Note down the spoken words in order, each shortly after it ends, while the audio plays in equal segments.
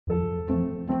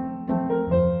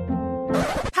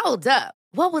Hold up.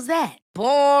 What was that?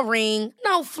 Boring.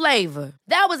 No flavor.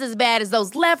 That was as bad as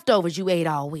those leftovers you ate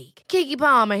all week. Keke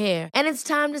Palmer here. And it's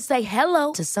time to say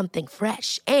hello to something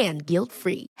fresh and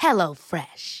guilt-free. Hello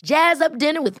Fresh. Jazz up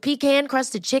dinner with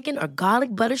pecan-crusted chicken or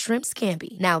garlic butter shrimp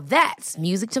scampi. Now that's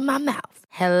music to my mouth.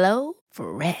 Hello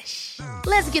Fresh.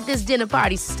 Let's get this dinner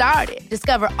party started.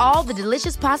 Discover all the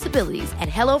delicious possibilities at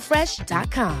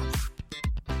hellofresh.com.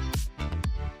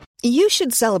 You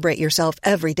should celebrate yourself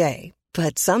every day.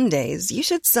 But some days, you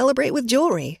should celebrate with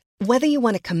jewelry. Whether you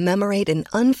want to commemorate an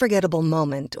unforgettable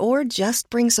moment or just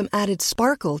bring some added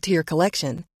sparkle to your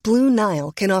collection, Blue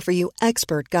Nile can offer you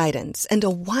expert guidance and a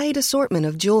wide assortment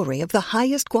of jewelry of the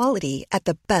highest quality at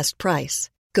the best price.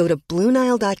 Go to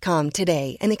BlueNile.com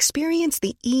today and experience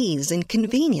the ease and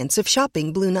convenience of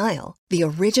shopping Blue Nile, the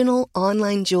original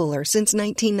online jeweler since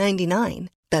 1999.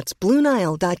 That's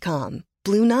BlueNile.com.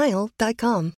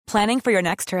 BlueNile.com. Planning for your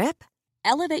next trip?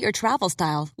 Elevate your travel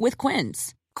style with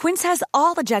Quince. Quince has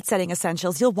all the jet-setting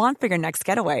essentials you'll want for your next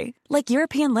getaway, like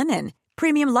European linen,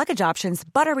 premium luggage options,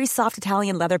 buttery soft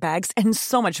Italian leather bags, and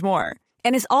so much more.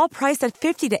 And is all priced at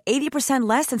 50 to 80%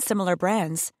 less than similar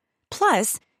brands.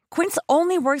 Plus, Quince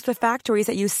only works with factories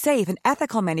that use safe and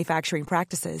ethical manufacturing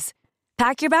practices.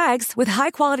 Pack your bags with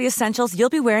high-quality essentials you'll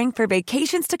be wearing for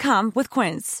vacations to come with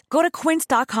Quince. Go to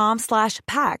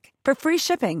quince.com/pack for free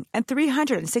shipping and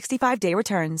 365-day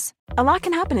returns. A lot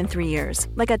can happen in 3 years,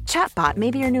 like a chatbot may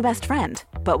be your new best friend.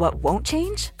 But what won't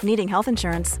change? Needing health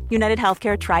insurance. United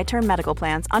Healthcare Tri-Term Medical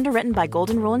Plans, underwritten by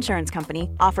Golden Rule Insurance Company,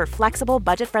 offer flexible,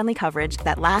 budget-friendly coverage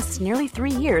that lasts nearly 3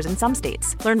 years in some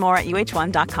states. Learn more at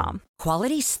uh1.com.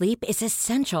 Quality sleep is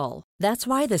essential. That's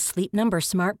why the Sleep Number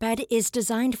Smart Bed is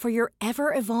designed for your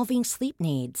ever-evolving sleep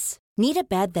needs. Need a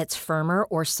bed that's firmer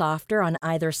or softer on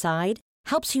either side?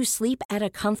 Helps you sleep at a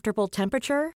comfortable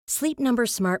temperature? Sleep Number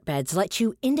Smart Beds let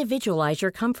you individualize your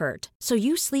comfort, so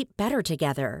you sleep better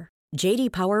together. J.D.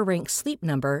 Power ranks Sleep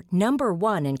Number number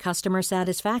 1 in customer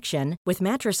satisfaction with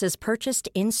mattresses purchased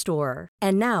in-store.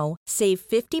 And now, save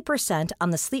 50%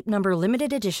 on the Sleep Number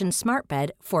Limited Edition Smart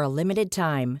Bed for a limited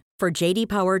time. For J.D.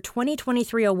 Power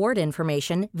 2023 award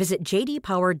information, visit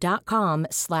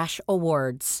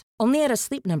jdpower.com/awards. Only at a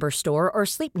Sleep Number store or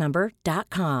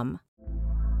sleepnumber.com.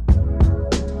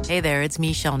 Hey there, it's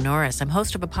Michelle Norris. I'm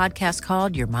host of a podcast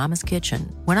called Your Mama's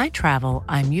Kitchen. When I travel,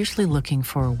 I'm usually looking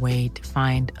for a way to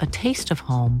find a taste of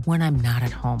home when I'm not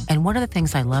at home. And one of the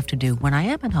things I love to do when I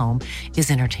am at home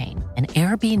is entertain. And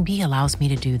Airbnb allows me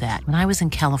to do that. When I was in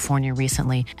California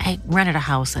recently, I rented a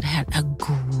house that had a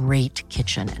great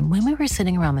kitchen. And when we were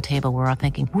sitting around the table, we're all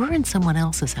thinking, we're in someone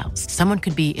else's house. Someone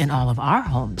could be in all of our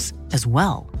homes as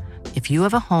well. If you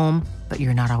have a home, but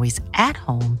you're not always at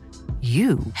home,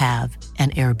 you have an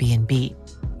Airbnb.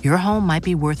 Your home might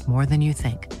be worth more than you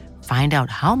think. Find out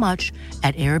how much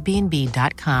at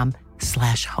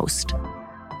airbnb.com/host.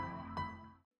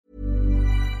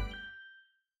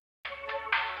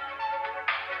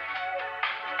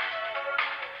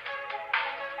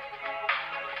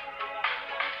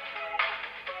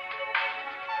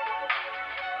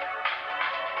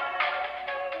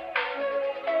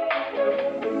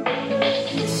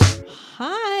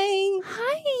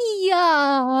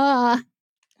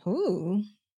 Ooh,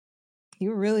 you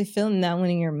were really feeling that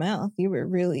one in your mouth. You were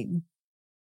really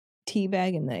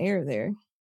teabagging the air there.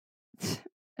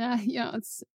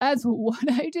 That's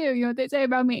what I do. You know what they say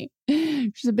about me?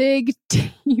 She's a big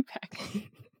teabag.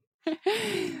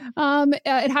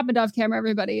 It happened off camera,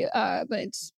 everybody.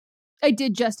 But I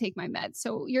did just take my meds,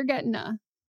 so you're getting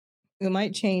It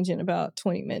might change in about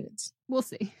 20 minutes. We'll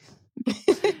see.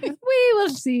 We will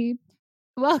see.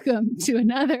 Welcome to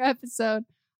another episode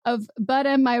of But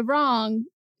Am I Wrong?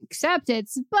 Except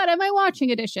it's But Am I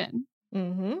Watching edition.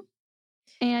 Mm-hmm.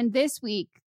 And this week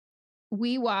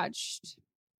we watched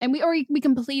and we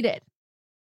completed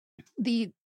the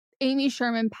Amy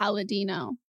Sherman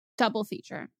Palladino double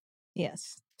feature.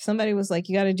 Yes. Somebody was like,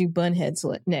 you got to do Bunheads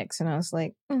next. And I was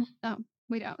like, no,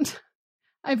 we don't.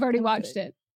 I've already watched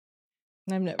it.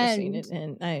 I've never seen it.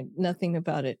 And nothing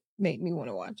about it made me want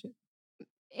to watch it.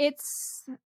 It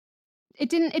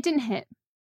didn't hit.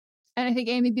 And I think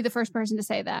Amy would be the first person to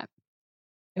say that.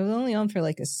 It was only on for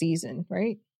like a season,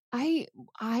 right? I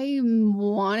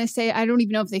want to say, I don't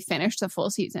even know if they finished the full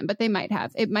season, but they might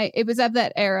have. It was of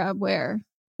that era where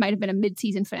might have been a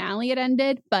mid-season finale it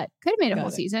ended, but could have made a whole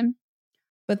season.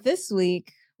 But this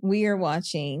week we are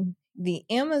watching the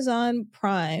Amazon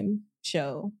Prime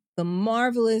show, The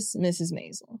Marvelous Mrs.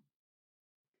 Maisel.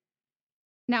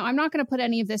 Now, I'm not going to put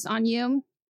any of this on you.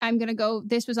 I'm going to go,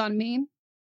 this was on me.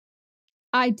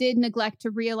 I did neglect to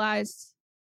realize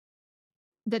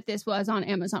that this was on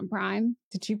Amazon Prime.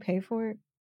 Did you pay for it?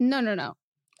 No.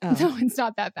 Oh. No, it's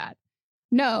not that bad.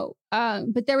 No,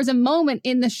 but there was a moment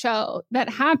in the show that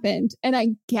happened and I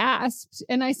gasped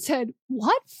and I said,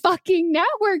 what fucking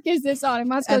network is this on? And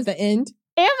Moss goes, At the end?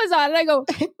 Amazon. And I go,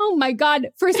 oh my God.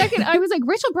 For a second, I was like,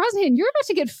 Rachel Brosnahan, you're about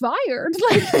to get fired.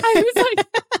 Like, I was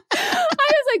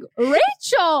like,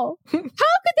 Rachel, how could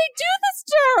they do this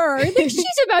to her? Like, she's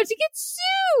about to get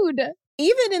sued.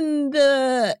 Even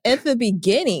at the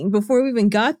beginning, before we even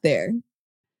got there,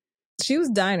 she was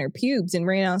dyeing her pubes and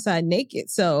ran outside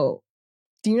naked. So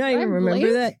do you not even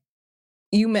remember that?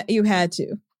 You had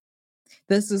to.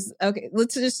 This is okay.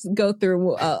 Let's just go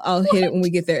through. I'll hit it when we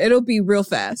get there. It'll be real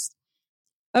fast.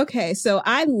 Okay, so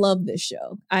I love this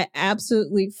show. I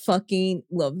absolutely fucking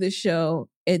love this show.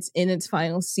 It's in its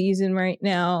final season right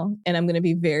now, and I'm going to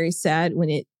be very sad when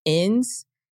it ends.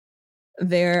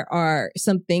 There are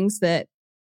some things that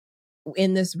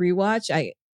in this rewatch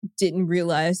I didn't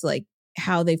realize, like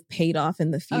how they've paid off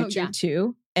in the future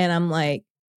too. And I'm like,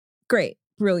 great,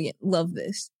 brilliant, love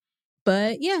this.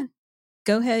 But yeah,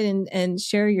 go ahead and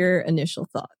share your initial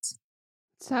thoughts.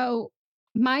 So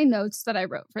my notes that I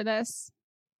wrote for this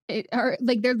are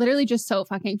like, they're literally just so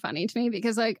fucking funny to me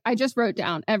because like I just wrote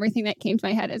down everything that came to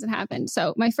my head as it happened.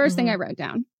 So my first thing I wrote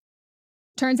down,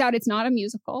 turns out it's not a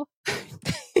musical.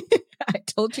 I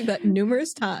told you that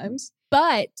numerous times.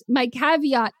 But my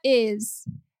caveat is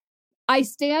I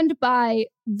stand by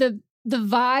the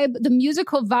vibe, the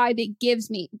musical vibe it gives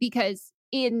me, because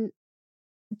in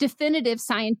definitive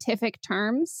scientific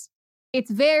terms, it's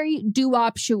very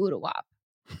doo-wop shoo-woo-wop.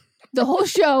 The whole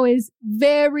show is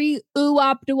very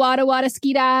oo-wop doo-wada-wada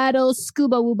ski-daddle,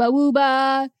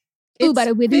 scuba-wooba-wooba.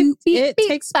 It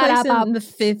takes place in the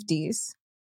 50s.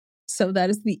 So that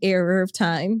is the era of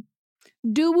time.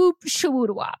 Doo-whoop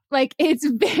shoo-woo-wop. Like, it's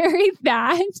very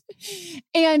bad.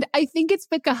 And I think it's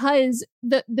because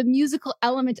the musical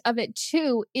element of it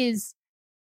too is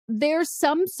there's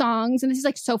some songs, and this is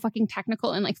like so fucking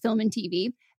technical in like film and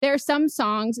TV. There are some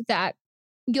songs that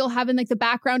you'll have in like the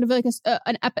background of like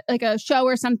a show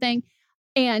or something,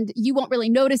 and you won't really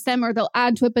notice them, or they'll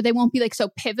add to it, but they won't be like so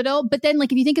pivotal. But then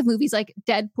like if you think of movies like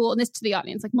Deadpool, and this to the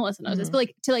audience, like Melissa knows this, but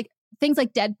like to like things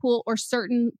like Deadpool or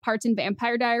certain parts in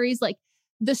Vampire Diaries, like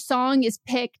the song is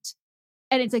picked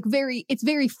and it's like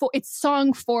it's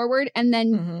song forward. And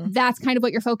then that's kind of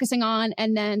what you're focusing on.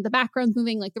 And then the background's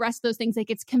moving, like the rest of those things, like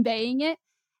it's conveying it.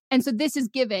 And so this is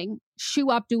giving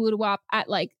shoo-wop doo-wop at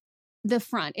like the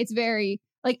front. It's very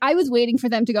like, I was waiting for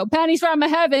them to go, panties from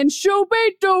heaven,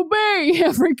 shoo-be-doo-be,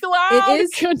 every cloud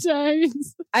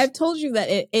contains. I've told you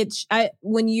that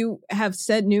when you have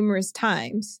said numerous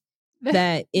times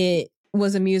that it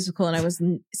was a musical, and I was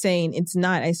saying it's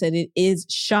not. I said it is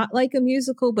shot like a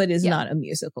musical, but is not a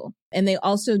musical. And they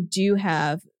also do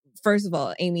have, first of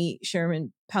all, Amy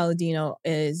Sherman Palladino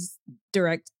is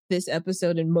direct this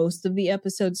episode and most of the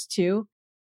episodes too,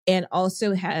 and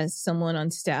also has someone on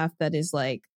staff that is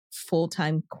like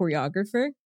full-time choreographer,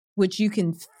 which you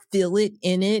can feel it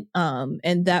in it.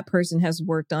 And that person has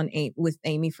worked on with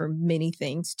Amy for many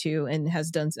things too, and has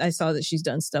done. I saw that she's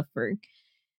done stuff for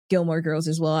Gilmore Girls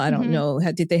as well. I don't know.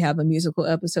 Did they have a musical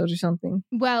episode or something?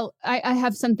 Well, I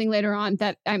have something later on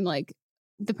that I'm like,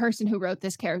 the person who wrote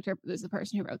this character is the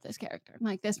person who wrote this character. I'm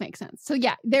like, this makes sense. So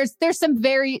yeah, there's some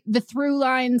the through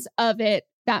lines of it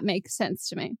that makes sense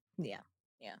to me. Yeah.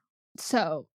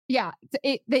 So yeah,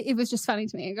 it was just funny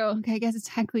to me. I go, okay, I guess it's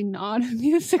technically not a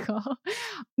musical.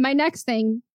 My next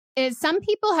thing is some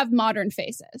people have modern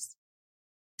faces.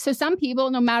 So some people,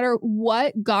 no matter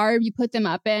what garb you put them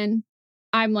up in,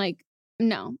 I'm like,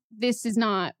 no, this is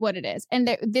not what it is.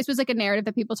 And this was like a narrative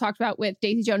that people talked about with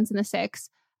Daisy Jones and the Six,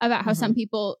 about how some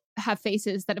people have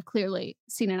faces that have clearly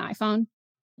seen an iPhone.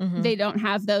 They don't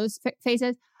have those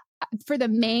faces. For the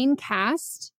main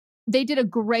cast, they did a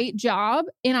great job.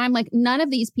 And I'm like, none of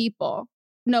these people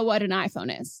know what an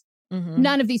iPhone is.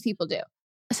 None of these people do.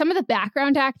 Some of the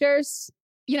background actors,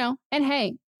 and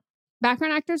hey,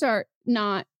 background actors are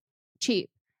not cheap.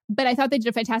 But I thought they did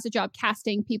a fantastic job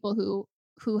casting people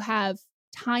who have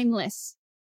timeless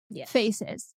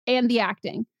faces, and the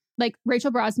acting. Like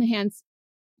Rachel Brosnahan's,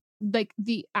 like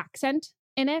the accent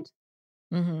in it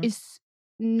is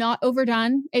not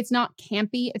overdone. It's not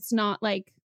campy. It's not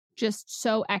like just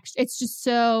so extra. It's just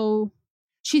so,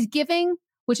 she's giving,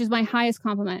 which is my highest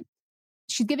compliment.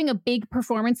 She's giving a big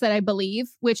performance that I believe,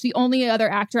 which the only other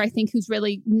actor I think who's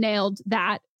really nailed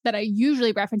that I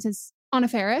usually reference is Anna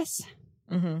Faris.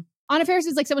 Anna Faris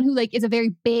is like someone who like is a very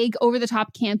big, over the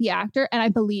top, campy actor, and I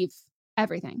believe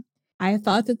everything. I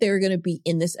thought that they were going to be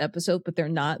in this episode, but they're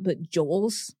not. But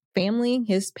Joel's family,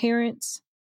 his parents,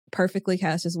 perfectly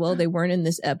cast as well. They weren't in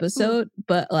this episode,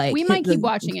 but like we might keep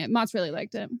watching it. Mott's really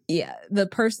liked it. Yeah, the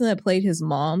person that played his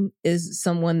mom is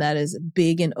someone that is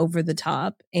big and over the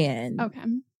top and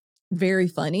very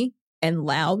funny and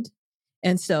loud.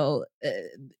 And so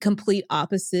complete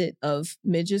opposite of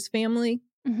Midge's family,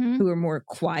 who are more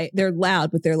quiet. They're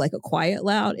loud, but they're like a quiet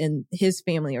loud, and his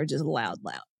family are just loud.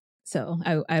 So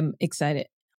I'm excited.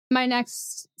 My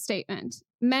next statement,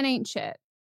 men ain't shit.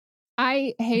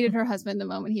 I hated her husband the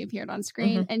moment he appeared on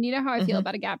screen. And you know how I feel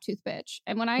about a gap tooth bitch.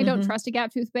 And when I don't trust a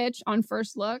gap tooth bitch on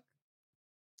first look,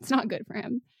 it's not good for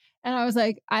him. And I was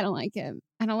like, I don't like him.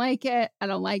 I don't like it. I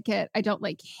don't like it. I don't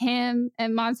like him.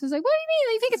 And Mons was like, what do you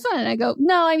mean? You think it's fun? And I go,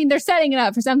 no, I mean, they're setting it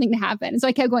up for something to happen. And so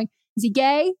I kept going, is he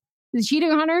gay? Is he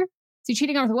cheating on her? Is he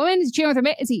cheating on her with a woman? Is he cheating with her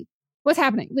mate? What's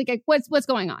happening? Like what's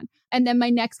going on? And then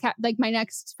my next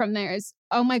from there is,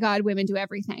 oh my God, women do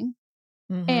everything.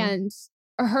 And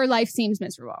her life seems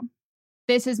miserable.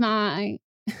 This is my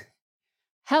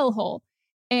hellhole.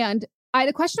 And I had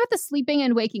a question about the sleeping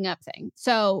and waking up thing.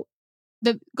 So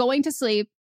the going to sleep,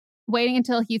 waiting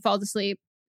until he falls asleep,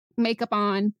 makeup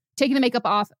on, taking the makeup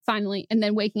off finally, and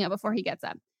then waking up before he gets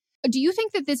up. Do you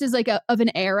think that this is like of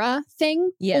an era thing?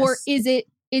 Yes. Or is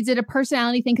it a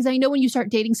personality thing? Because I know when you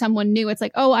start dating someone new, it's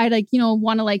like, oh, I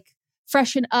want to like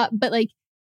freshen up. But like,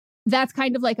 that's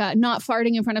kind of like a not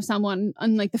farting in front of someone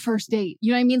on like the first date.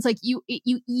 You know what I mean? It's like you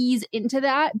ease into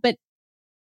that. But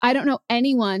I don't know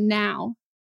anyone now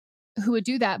who would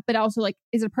do that. But also like,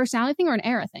 is it a personality thing or an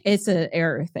era thing? It's an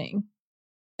era thing.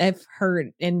 I've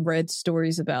heard and read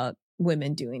stories about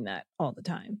women doing that all the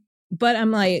time. But I'm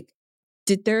like,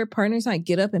 did their partners not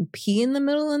get up and pee in the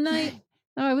middle of the night?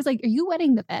 No, I was like, are you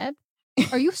wetting the bed?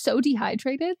 Are you so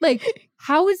dehydrated? Like,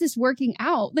 how is this working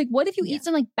out? Like, what if you eat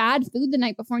some like bad food the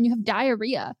night before and you have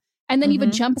diarrhea? And then you have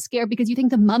a jump scare because you think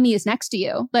the mummy is next to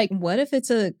you. Like, what if it's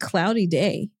a cloudy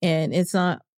day and it's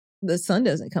not, the sun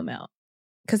doesn't come out?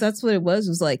 Because that's what it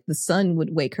was like the sun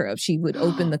would wake her up. She would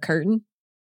open the curtain.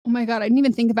 Oh my God, I didn't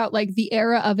even think about like the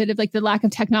era of it, of like the lack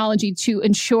of technology to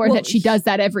ensure that she does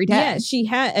that every day. Yeah, she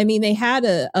had, I mean, they had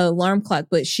a alarm clock,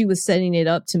 but she was setting it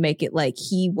up to make it like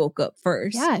he woke up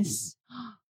first. Yes.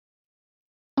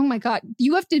 Oh my God,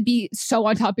 you have to be so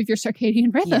on top of your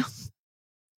circadian rhythm.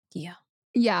 Yeah.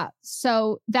 Yeah.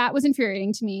 So that was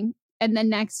infuriating to me. And then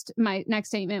my next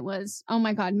statement was, oh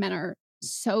my God, men are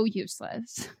so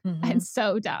useless and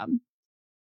so dumb.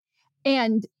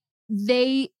 And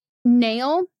they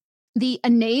nail the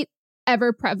innate,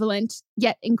 ever prevalent,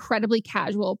 yet incredibly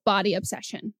casual body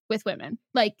obsession with women.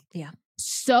 Like,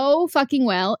 so fucking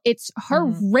well. It's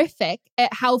horrific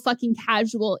at how fucking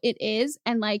casual it is.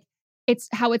 And like, it's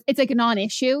how it's like a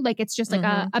non-issue. Like, it's just like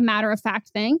a matter of fact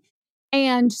thing.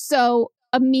 And so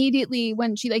immediately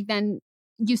when she like, then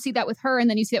you see that with her and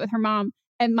then you see that with her mom.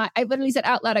 And I literally said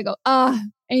out loud, I go,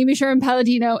 Amy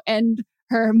Sherman-Palladino and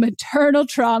her maternal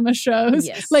trauma shows.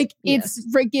 Yes. Like it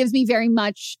gives me very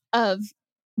much of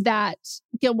that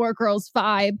Gilmore Girls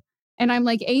vibe. And I'm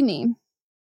like, Amy,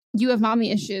 you have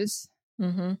mommy issues.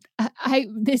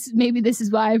 This is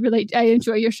why I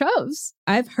enjoy your shows.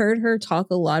 I've heard her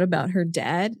talk a lot about her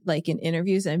dad, like in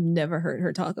interviews. I've never heard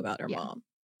her talk about her mom.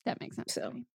 That makes sense.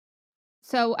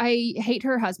 So I hate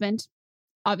her husband,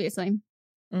 obviously.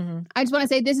 I just want to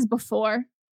say this is before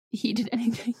he did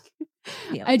anything.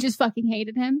 I just fucking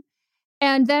hated him.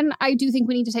 And then I do think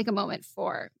we need to take a moment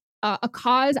for a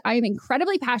cause I am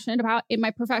incredibly passionate about in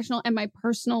my professional and my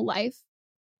personal life.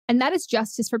 And that is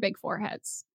justice for big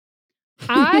foreheads.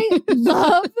 I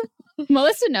love,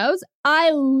 Melissa knows,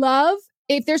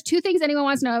 if there's two things anyone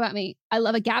wants to know about me, I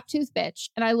love a gap tooth bitch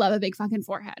and I love a big fucking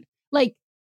forehead. Like,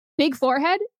 big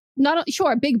forehead,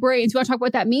 sure, big brains. You want to talk about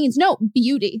what that means? No,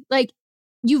 beauty. Like,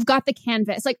 you've got the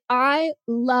canvas. Like, I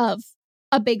love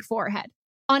a big forehead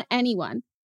on anyone.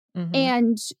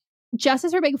 And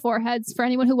justice for big foreheads, for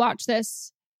anyone who watched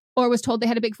this or was told they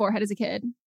had a big forehead as a kid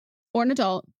or an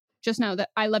adult, just know that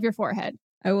I love your forehead.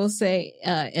 I will say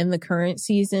in the current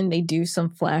season, they do some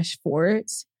flash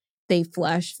forwards. They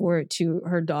flash forward to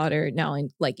her daughter now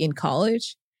in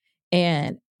college.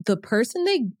 And the person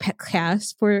they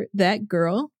cast for that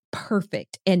girl,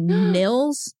 perfect. And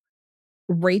nails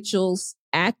Rachel's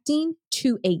acting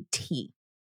to a T.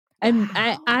 And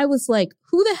I was like,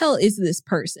 who the hell is this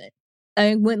person?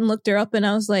 I went and looked her up and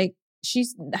I was like,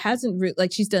 she's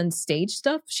done stage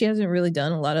stuff. She hasn't really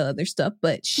done a lot of other stuff,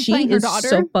 but she is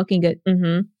so fucking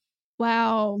good.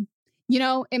 Wow. You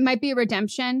know, it might be a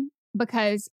redemption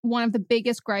because one of the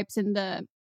biggest gripes in the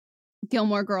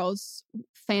Gilmore Girls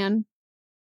fan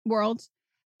world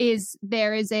is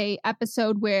there is a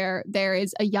episode where there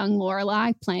is a young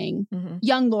Lorelai playing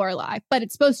young Lorelai, but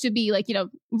it's supposed to be like, you know,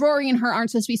 Rory and her aren't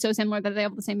supposed to be so similar that they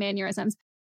have the same mannerisms.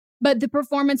 But the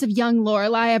performance of young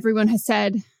Lorelai, everyone has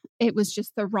said it was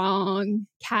just the wrong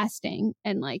casting.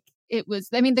 And like, it was,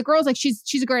 I mean, the girl's like, she's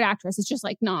a great actress. It's just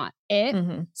like not it.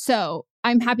 So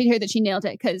I'm happy to hear that she nailed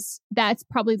it, because that's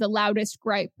probably the loudest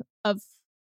gripe of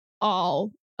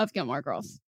all of Gilmore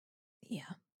Girls.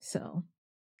 Yeah. So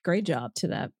great job to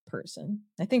that person.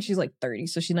 I think she's like 30,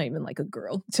 so she's not even like a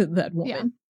girl to that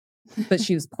woman. Yeah. But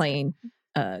she was playing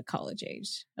college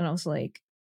age. And I was like,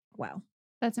 wow.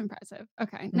 That's impressive.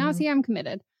 Okay. Now see, I'm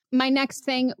committed. My next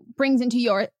thing brings into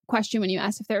your question when you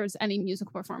asked if there was any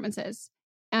musical performances.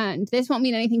 And this won't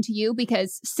mean anything to you,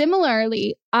 because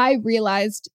similarly, I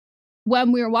realized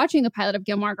when we were watching the pilot of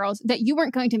Gilmore Girls that you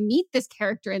weren't going to meet this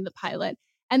character in the pilot.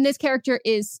 And this character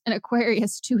is an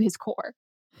Aquarius to his core.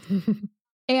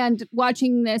 And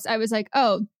watching this, I was like,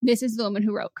 oh, this is the woman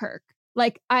who wrote Kirk.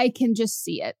 Like, I can just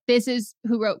see it. This is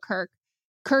who wrote Kirk.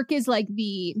 Kirk is like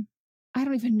I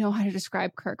don't even know how to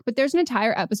describe Kirk, but there's an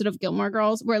entire episode of Gilmore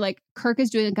Girls where like Kirk is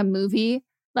doing like a movie.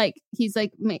 Like he's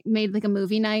like made like a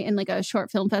movie night and like a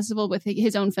short film festival with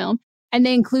his own film. And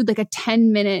they include like a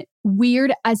 10-minute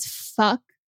weird as fuck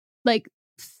like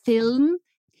film.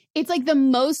 It's like the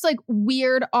most like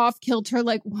weird off kilter,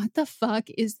 like what the fuck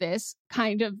is this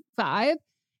kind of vibe.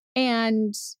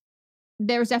 And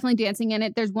there's definitely dancing in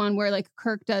it. There's one where like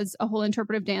Kirk does a whole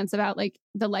interpretive dance about like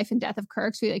the life and death of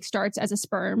Kirk. So he like starts as a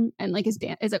sperm and like is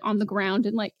like on the ground,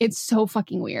 and like it's so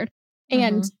fucking weird.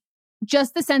 And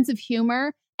just the sense of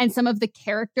humor and some of the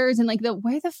characters and like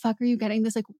where the fuck are you getting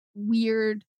this like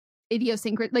weird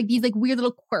idiosyncratic, like these like weird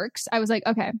little quirks. I was like,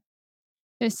 okay,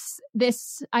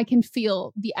 this I can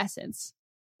feel the essence.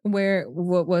 What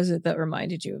was it that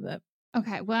reminded you of that?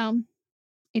 Okay, well,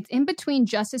 it's in between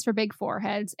Justice for Big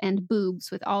Foreheads and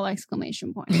boobs with all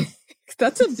exclamation points.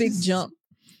 That's a big jump.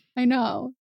 I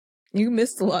know. You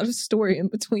missed a lot of story in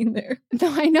between there. No,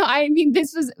 I know. I mean,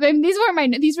 these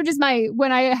were just my,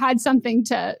 when I had something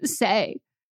to say.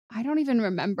 I don't even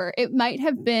remember. It might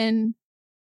have been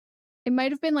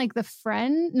like The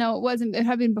Friend. No, it wasn't. It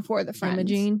had been before The Friend.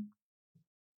 Imogene.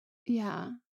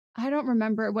 Yeah. I don't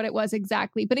remember what it was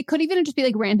exactly, but it could even just be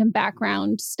like random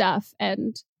background stuff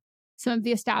and some of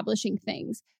the establishing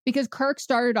things, because Kirk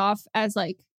started off as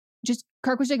like, just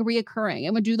Kirk was like reoccurring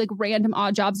and would do like random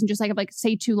odd jobs and just like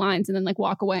say 2 lines and then like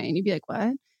walk away. And you'd be like,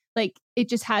 what? Like, it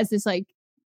just has this like,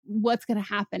 what's going to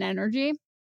happen energy.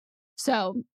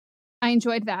 So I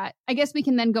enjoyed that. I guess we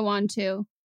can then go on to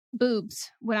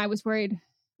boobs, when I was worried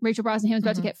Rachel Brosnahan was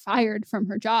about to get fired from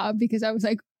her job, because I was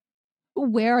like,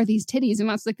 where are these titties? And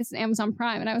I was like, this is Amazon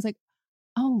Prime. And I was like,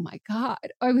 oh my God.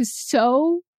 I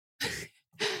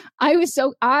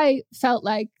felt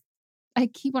like, I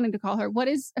keep wanting to call her, what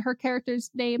is her character's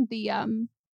name?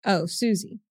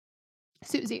 Susie.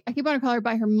 Susie. I keep wanting to call her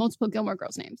by her multiple Gilmore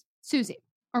Girls names. Susie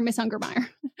or Miss Ungermeyer.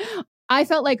 I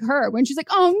felt like her when she's like,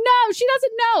 oh no, she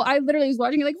doesn't know. I literally was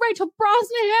watching it like, Rachel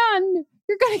Brosnahan,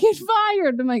 you're going to get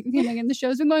fired. I'm like, okay, Megan, the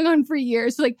show's been going on for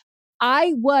years. So like,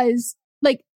 I was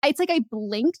like, it's like I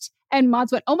blinked and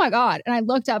Mods went, oh my God. And I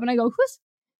looked up and I go,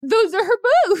 those are her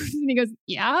boobs. And he goes,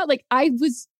 yeah. Like I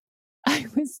was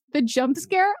the jump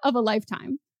scare of a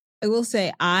lifetime. I will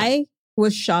say I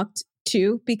was shocked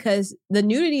too, because the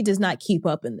nudity does not keep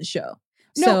up in the show.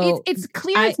 No, so it's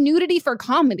clear it's nudity for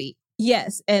comedy.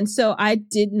 Yes. And so I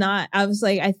was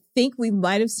like, I think we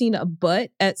might have seen a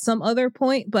butt at some other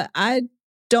point, but I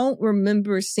don't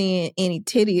remember seeing any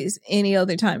titties any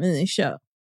other time in the show.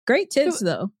 Great tits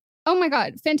though. Oh my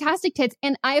God. Fantastic tits.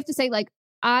 And I have to say, like,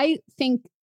 I think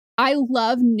I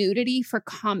love nudity for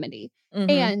comedy.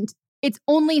 And it's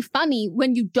only funny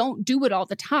when you don't do it all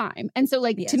the time. And so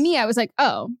like, to me, I was like,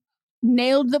 oh,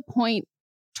 nailed the point.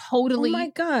 Totally. Oh my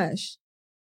gosh.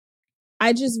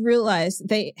 I just realized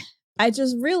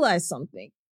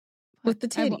something with the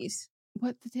titties.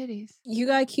 What the titties? You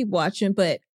gotta keep watching,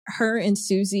 but her and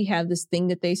Susie have this thing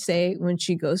that they say when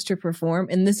she goes to perform,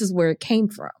 and this is where it came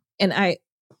from. And I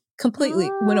completely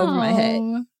went over my head.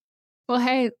 Well,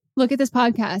 hey, look at this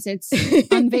podcast. It's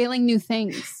unveiling new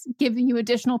things, giving you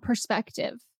additional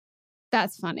perspective.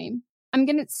 That's funny. I'm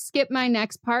going to skip my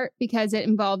next part because it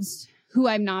involves who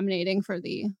I'm nominating for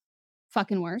the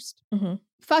fucking worst.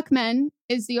 Fuck Men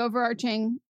is the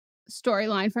overarching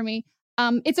storyline for me.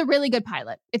 It's a really good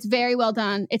pilot. It's very well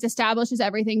done. It establishes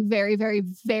everything very, very,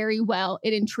 very well.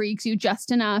 It intrigues you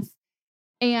just enough.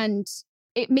 And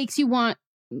it makes you want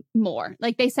more.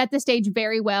 Like, they set the stage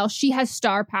very well. She has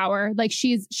star power. Like,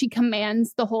 she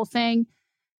commands the whole thing.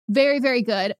 Very, very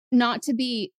good. Not to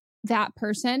be that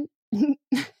person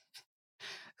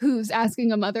who's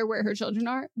asking a mother where her children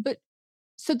are. But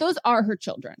so those are her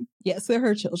children. Yes, they're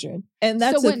her children. And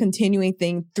that's So a continuing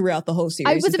thing throughout the whole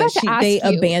series. I was about to ask they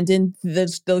you. abandon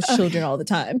those children all the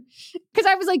time. Because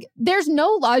I was like, there's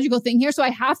no logical thing here. So I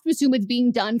have to assume it's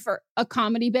being done for a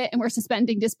comedy bit and we're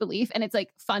suspending disbelief. And it's like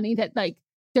funny that like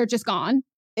they're just gone.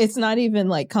 It's not even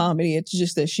like comedy. It's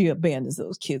just that she abandons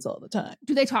those kids all the time.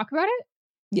 Do they talk about it?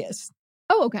 Yes.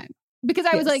 Oh, okay. Because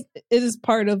I was like, it is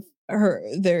part of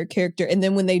their character. And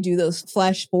then when they do those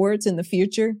flash forwards in the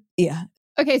future, yeah.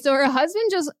 Okay, so her husband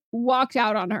just walked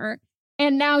out on her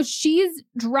and now she's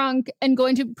drunk and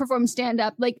going to perform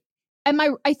stand-up. Like,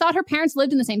 I thought her parents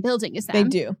lived in the same building as them. They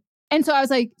do. And so I was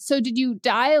like, so did you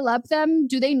dial up them?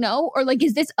 Do they know? Or like,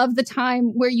 is this of the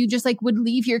time where you just like would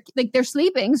leave your, like they're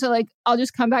sleeping. So like, I'll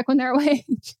just come back when they're awake.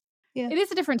 Yeah. It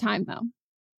is a different time though.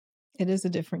 It is a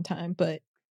different time, but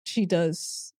she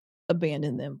does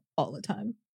abandon them all the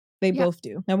time. They both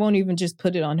do. I won't even just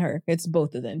put it on her. It's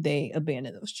both of them. They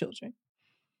abandon those children.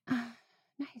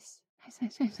 Nice.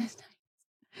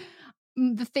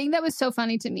 The thing that was so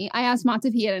funny to me, I asked Mats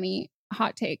if he had any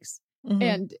hot takes. Mm-hmm.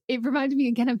 And it reminded me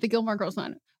again of the Gilmore Girls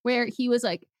one, where he was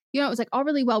like, it was like all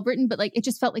really well written, but like it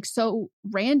just felt like so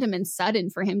random and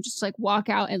sudden for him just to like walk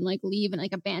out and like leave and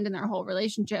like abandon their whole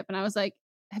relationship. And I was like,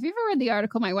 have you ever read the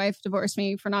article, My Wife Divorced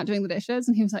Me for Not Doing the Dishes?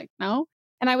 And he was like, no.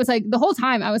 And I was like, the whole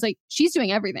time I was like, she's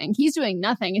doing everything. He's doing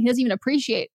nothing. And he doesn't even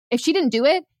appreciate. If she didn't do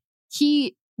it,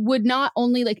 he would not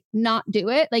only like not do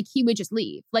it, like he would just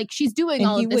leave. Like she's doing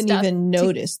all of this stuff. He wouldn't even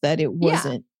notice that it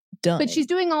wasn't done. But she's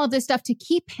doing all of this stuff to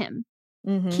keep him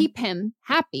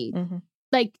happy. Mm-hmm.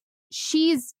 Like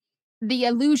she's the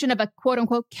illusion of a quote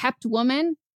unquote kept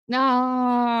woman.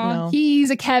 No,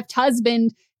 he's a kept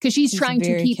husband because she's trying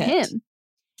to keep him.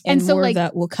 And so more of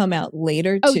that will come out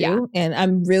later too. Yeah. And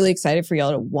I'm really excited for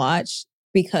y'all to watch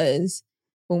because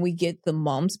when we get the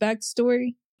mom's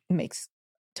backstory, it makes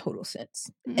total sense.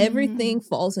 Mm-hmm. Everything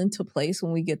falls into place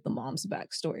when we get the mom's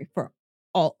backstory for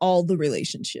all the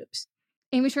relationships.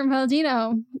 Amy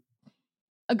Sherman-Palladino,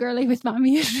 a girlie with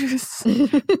mommy issues.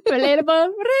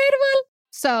 Relatable.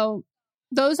 So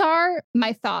those are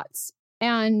my thoughts.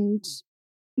 And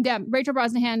yeah, Rachel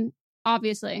Brosnahan,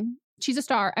 obviously, she's a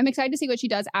star. I'm excited to see what she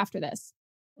does after this.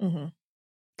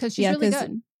 Because she's really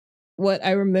good. What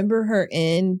I remember her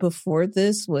in before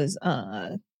this was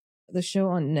the show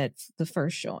on the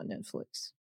first show on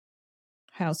Netflix,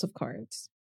 House of Cards.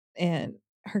 And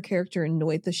her character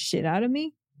annoyed the shit out of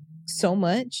me so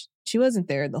much. She wasn't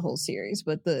there the whole series,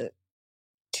 but the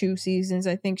 2 seasons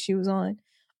I think she was on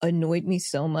annoyed me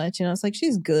so much. And I was like,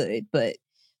 she's good. But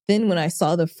then when I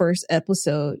saw the first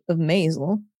episode of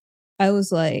Maisel, I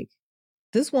was like,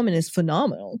 this woman is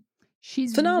phenomenal.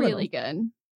 She's really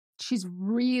good. She's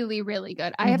really, really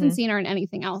good. I haven't seen her in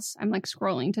anything else. I'm like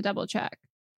scrolling to double check.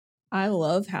 I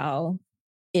love how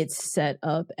it's set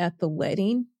up at the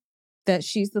wedding that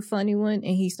she's the funny one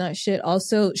and he's not shit.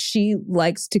 Also, she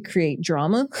likes to create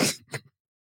drama.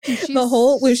 The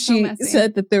whole when so she messy.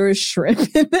 Said that there was shrimp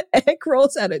in the egg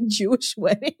rolls at a Jewish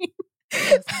wedding.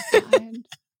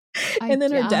 And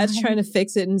then her dad's trying to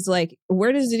fix it and is like,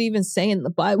 where does it even say in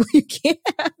the Bible you can't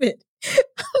have it?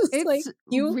 It's like,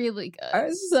 you really good. Are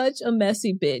such a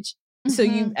messy bitch. So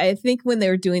I think when they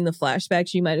were doing the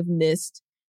flashbacks, you might have missed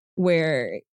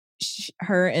where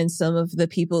her and some of the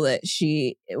people that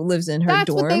she lives in her dorm.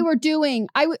 That's what they were doing.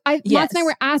 Mats and I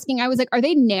were asking, I was like, are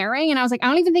they naring? And I was like, I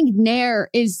don't even think nair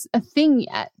is a thing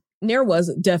yet. Nair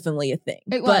was definitely a thing.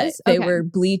 It was? But they were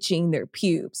bleaching their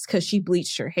pubes because she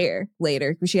bleached her hair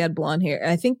later. She had blonde hair.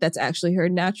 I think that's actually her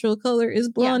natural color is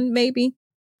blonde, maybe.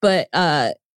 But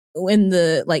in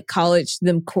the like college,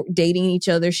 them dating each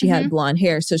other, she had blonde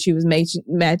hair. So she was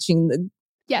matching the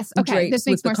this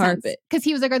makes more sense. Because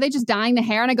he was like, are they just dyeing the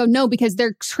hair? And I go, no, because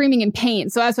they're screaming in pain.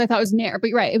 So that's what I thought was nair. But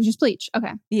you're right. It was just bleach.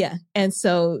 Okay. Yeah. And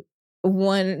so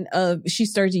she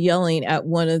started yelling at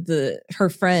one of her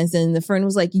friends, and the friend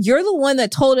was like, you're the one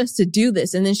that told us to do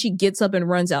this. And then she gets up and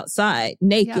runs outside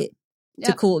naked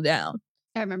to cool down.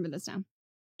 I remember this now.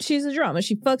 She's a drama.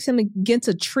 She fucks him against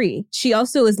a tree. She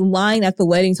also is lying at the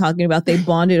wedding talking about they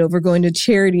bonded over going to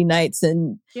charity nights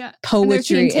and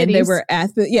poetry, and they were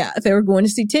they were going to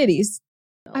see titties.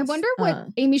 I wonder what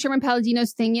Amy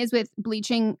Sherman-Palladino's thing is with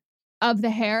bleaching of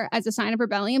the hair as a sign of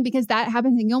rebellion, because that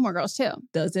happens in Gilmore Girls too.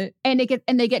 Does it? And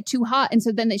they get too hot, and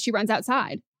so then she runs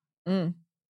outside.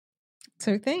 It's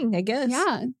her thing, I guess.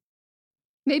 Yeah.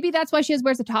 Maybe that's why she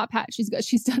wears a top hat. She's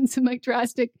done some like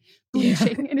drastic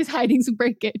bleaching and is hiding some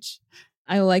breakage.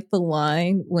 I like the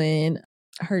line when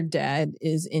her dad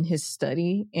is in his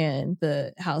study and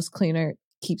the house cleaner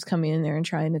keeps coming in there and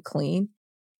trying to clean.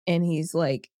 And he's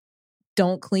like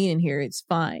don't clean in here. It's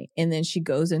fine. And then she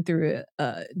goes in through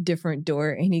a different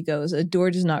door and he goes, a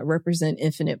door does not represent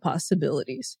infinite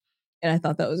possibilities. And I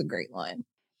thought that was a great line.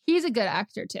 He's a good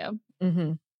actor too.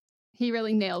 Mm-hmm. He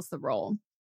really nails the role.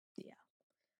 Yeah.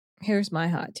 Here's my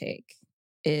hot take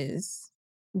is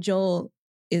Joel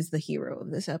is the hero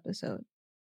of this episode.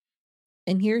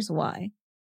 And here's why.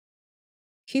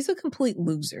 He's a complete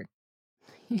loser.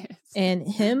 Yes. And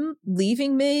him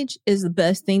leaving Midge is the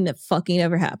best thing that fucking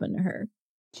ever happened to her.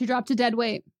 She dropped a dead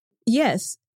weight.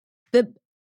 Yes.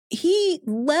 He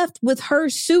left with her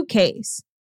suitcase.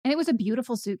 And it was a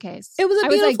beautiful suitcase. It was a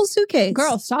beautiful suitcase.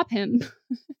 Girl, stop him.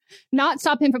 Not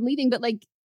stop him from leaving, but like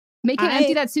make him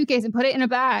empty that suitcase and put it in a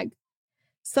bag.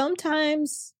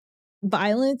 Sometimes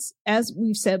violence, as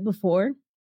we've said before,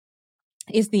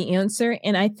 is the answer.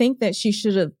 And I think that she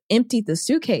should have emptied the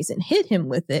suitcase and hit him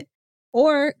with it.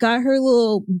 Or got her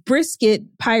little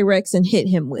brisket Pyrex and hit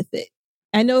him with it.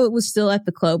 I know it was still at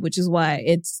the club, which is why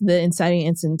it's the inciting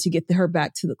incident to get her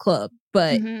back to the club.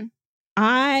 But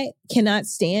I cannot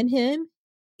stand him.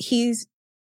 He's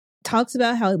talks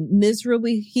about how miserable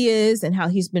he is and how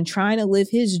he's been trying to live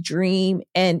his dream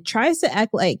and tries to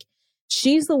act like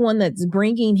she's the one that's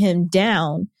bringing him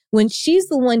down when she's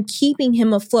the one keeping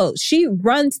him afloat. She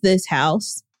runs this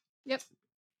house. Yep.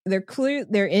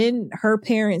 They're in her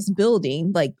parents'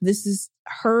 building. Like, this is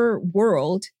her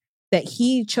world that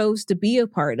he chose to be a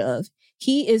part of.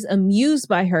 He is amused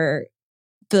by her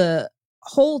the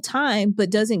whole time, but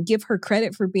doesn't give her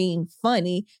credit for being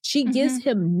funny. She gives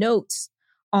him notes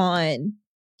on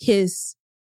his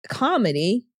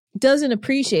comedy, doesn't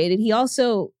appreciate it. He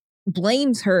also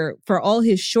blames her for all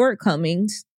his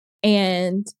shortcomings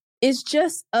and is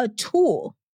just a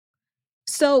tool.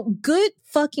 So good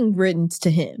fucking riddance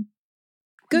to him.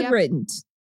 Good riddance.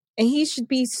 And he should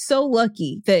be so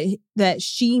lucky that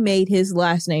she made his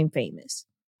last name famous.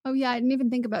 Oh, yeah. I didn't even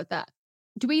think about that.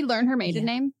 Do we learn her maiden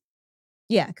name?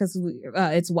 Yeah, because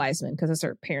it's Wiseman, because it's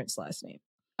her parents' last name.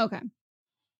 Okay.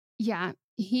 Yeah.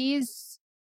 He's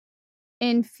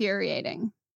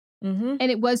infuriating. And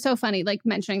it was so funny, like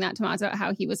mentioning that to Maz about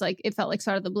how he was like, it felt like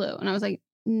Start of the Blue. And I was like,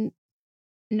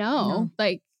 no.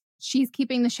 Like, she's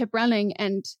keeping the ship running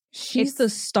and she's the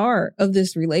star of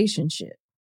this relationship.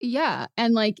 Yeah.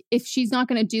 And like, if she's not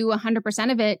going to do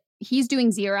 100% of it, he's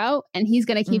doing 0 and he's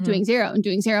going to keep doing 0. And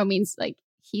doing 0 means like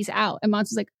he's out. And Mons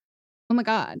was like, oh my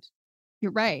God,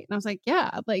 you're right. And I was like,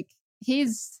 yeah, like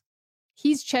he's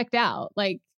checked out.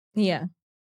 Like, yeah,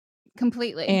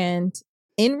 completely. And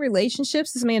in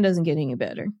relationships, this man doesn't get any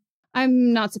better.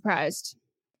 I'm not surprised.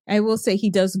 I will say he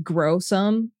does grow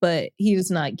some, but he does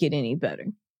not get any better.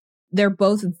 They're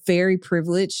both very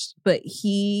privileged, but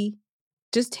he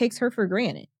just takes her for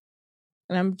granted.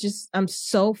 And I'm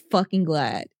so fucking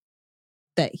glad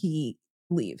that he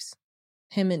leaves.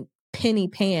 Him and Penny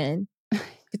Pan,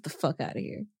 get the fuck out of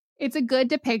here. It's a good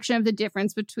depiction of the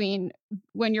difference between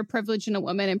when you're privileged in a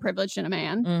woman and privileged in a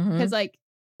man. Because like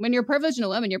when you're privileged in a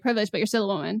woman, you're privileged, but you're still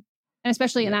a woman. And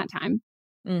especially in that time.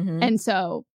 And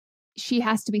so she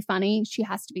has to be funny. She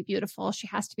has to be beautiful. She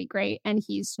has to be great. And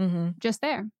he's just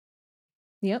there.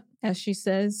 Yep. As she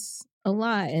says a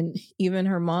lot. And even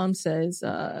her mom says,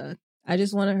 I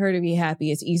just wanted her to be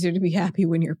happy. It's easier to be happy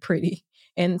when you're pretty.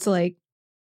 And it's like,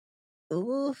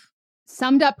 oof.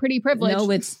 Summed up pretty privileged.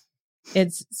 No,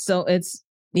 it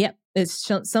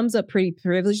sums up pretty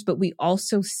privileged, but we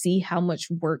also see how much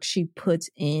work she puts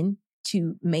in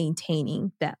to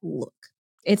maintaining that look.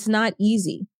 It's not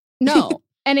easy. No.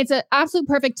 And it's an absolute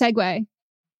perfect segue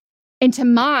into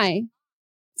my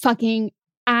fucking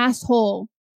asshole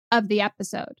of the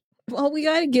episode. Well, we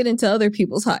got to get into other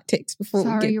people's hot takes before we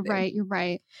get there. You're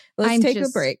right. Let's take a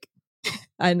break.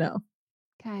 I know.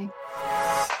 Okay.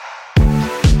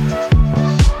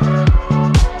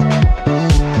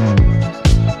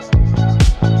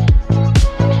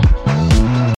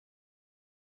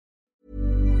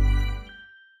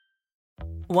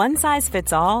 One size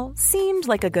fits all seemed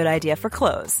like a good idea for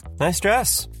clothes. Nice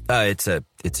dress. It's a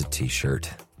t-shirt.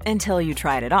 Until you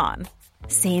tried it on.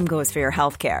 Same goes for your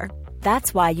healthcare.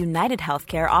 That's why United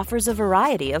Healthcare offers a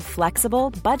variety of flexible,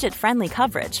 budget-friendly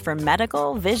coverage for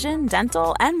medical, vision,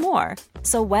 dental, and more.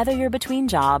 So whether you're between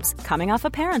jobs, coming off a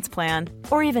parent's plan,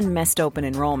 or even missed open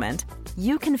enrollment,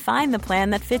 you can find the plan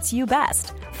that fits you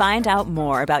best. Find out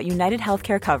more about United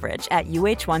Healthcare coverage at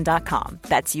uh1.com.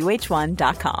 That's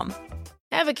uh1.com.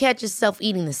 Ever catch yourself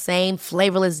eating the same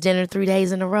flavorless dinner 3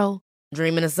 days in a row?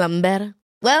 Dreaming of something better?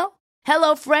 Well,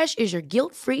 HelloFresh is your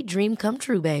guilt-free dream come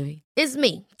true, baby. It's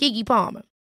me, Keke Palmer.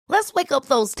 Let's wake up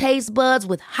those taste buds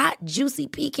with hot, juicy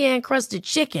pecan-crusted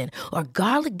chicken or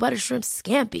garlic butter shrimp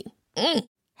scampi.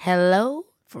 Hello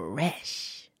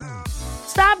Fresh.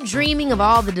 Stop dreaming of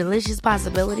all the delicious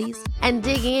possibilities and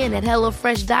dig in at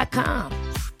HelloFresh.com.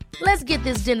 Let's get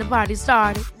this dinner party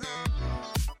started.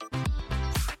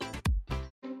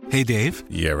 Hey, Dave.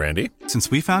 Yeah, Randy.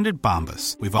 Since we founded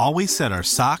Bombas, we've always said our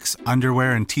socks,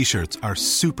 underwear, and T-shirts are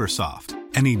super soft.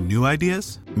 Any new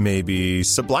ideas? Maybe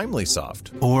sublimely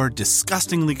soft. Or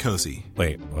disgustingly cozy.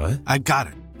 Wait, what? I got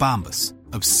it. Bombas.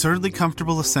 Absurdly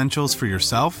comfortable essentials for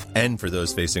yourself and for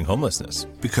those facing homelessness.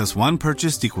 Because one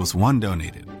purchased equals one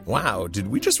donated. Wow, did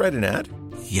we just write an ad?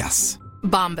 Yes.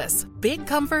 Bombas. Big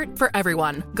comfort for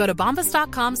everyone. Go to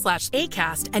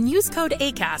bombas.com/ACAST and use code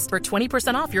ACAST for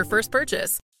 20% off your first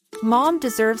purchase. Mom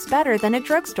deserves better than a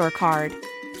drugstore card.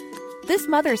 This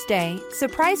Mother's Day,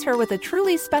 surprise her with a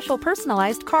truly special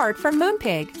personalized card from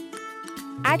Moonpig.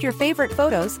 Add your favorite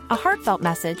photos, a heartfelt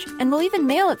message, and we'll even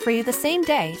mail it for you the same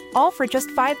day, all for just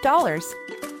 $5.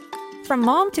 From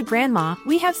mom to grandma,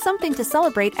 we have something to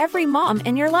celebrate every mom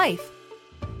in your life.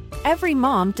 Every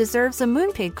mom deserves a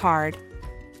Moonpig card.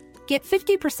 Get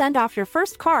 50% off your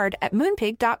first card at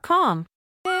moonpig.com.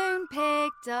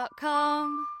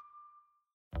 Moonpig.com.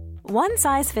 One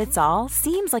size fits all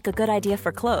seems like a good idea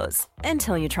for clothes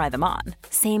until you try them on.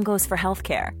 Same goes for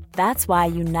healthcare. That's why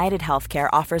United Healthcare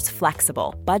offers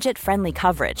flexible, budget-friendly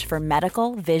coverage for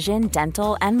medical, vision,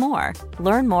 dental, and more.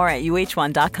 Learn more at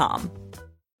uh1.com.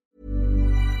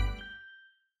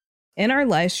 In our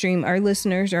live stream, our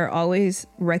listeners are always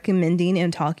recommending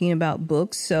and talking about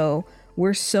books. So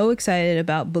we're so excited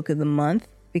about Book of the Month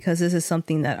because this is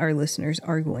something that our listeners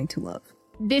are going to love.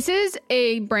 This is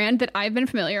a brand that I've been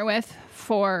familiar with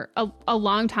for a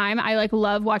long time. I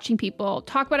love watching people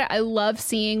talk about it. I love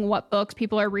seeing what books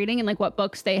people are reading and what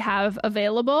books they have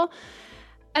available.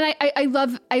 And I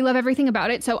love everything about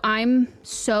it. So I'm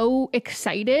so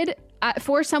excited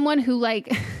for someone who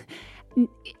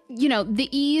the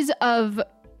ease of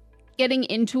getting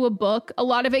into a book. A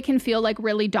lot of it can feel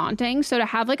really daunting. So to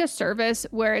have a service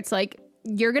where it's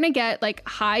you're going to get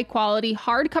high quality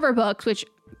hardcover books, which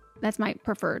that's my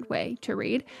preferred way to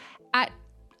read, at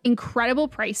incredible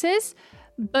prices,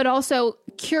 but also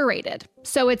curated.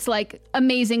 So it's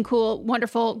amazing, cool,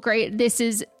 wonderful, great.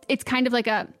 It's kind of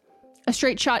a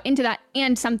straight shot into that,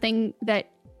 and something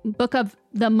that Book of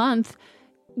the Month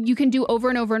you can do over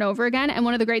and over and over again. And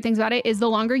one of the great things about it is the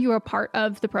longer you are part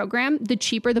of the program, the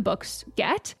cheaper the books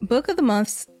get. Book of the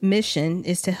Month's mission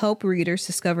is to help readers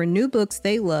discover new books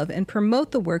they love and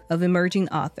promote the work of emerging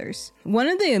authors. One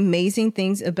of the amazing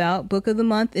things about Book of the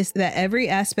Month is that every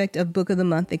aspect of Book of the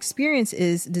Month experience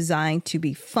is designed to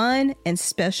be fun and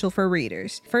special for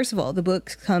readers. First of all, the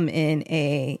books come in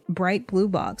a bright blue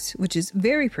box, which is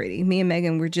very pretty. Me and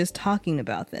Megan were just talking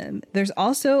about them. There's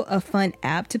also a fun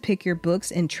app to pick your books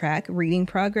and track reading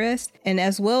progress. And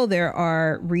as well, there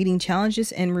are reading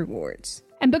challenges and rewards.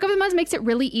 And Book of the Month makes it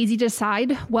really easy to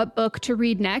decide what book to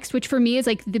read next, which for me is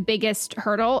the biggest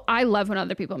hurdle. I love when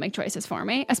other people make choices for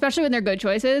me, especially when they're good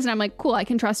choices. And I'm cool, I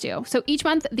can trust you. So each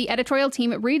month, the editorial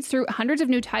team reads through hundreds of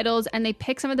new titles and they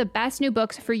pick some of the best new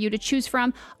books for you to choose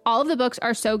from. All of the books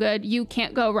are so good, you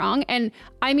can't go wrong. And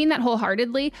I mean that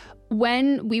wholeheartedly.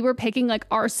 When we were picking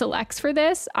our selects for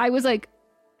this, I was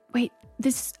wait,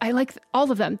 I like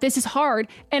all of them. This is hard.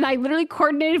 And I literally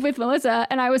coordinated with Melissa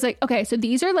and I was okay, so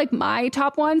these are my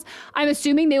top ones. I'm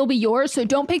assuming they will be yours. So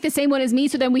don't pick the same one as me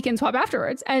so then we can swap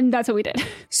afterwards. And that's what we did.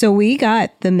 So we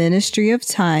got The Ministry of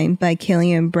Time by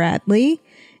Killian Bradley.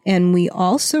 And we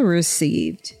also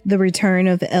received The Return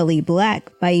of Ellie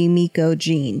Black by Emiko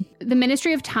Jean. The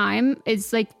Ministry of Time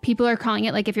is people are calling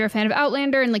it if you're a fan of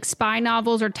Outlander and spy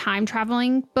novels or time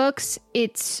traveling books,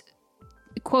 it's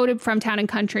quoted from Town and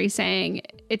Country saying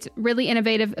it's really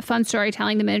innovative, fun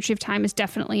storytelling. The Ministry of Time is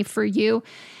definitely for you,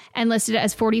 and listed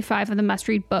as 45 of the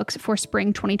must-read books for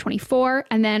spring 2024.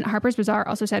 And then Harper's Bazaar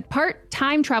also said part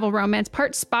time travel romance,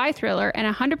 part spy thriller,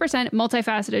 and 100%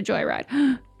 multifaceted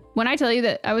joyride. When I tell you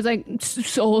that, I was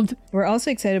sold. We're also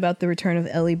excited about The Return of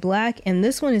Ellie Black, and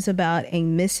this one is about a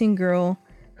missing girl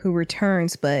who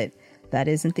returns, but that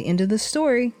isn't the end of the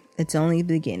story. It's only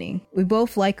the beginning. We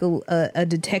both like a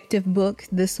detective book.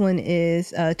 This one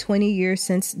is 20 years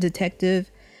since Detective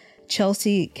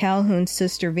Chelsea Calhoun's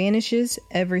sister vanishes.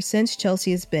 Ever since,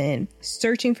 Chelsea has been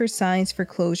searching for signs for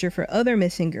closure for other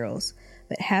missing girls,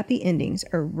 but happy endings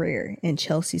are rare in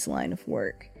Chelsea's line of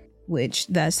work, which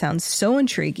that sounds so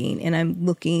intriguing, and I'm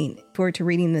looking forward to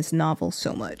reading this novel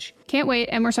so much. Can't wait,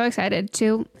 and we're so excited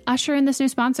to usher in this new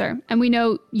sponsor. And we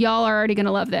know y'all are already going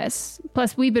to love this.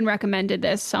 Plus, we've been recommended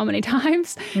this so many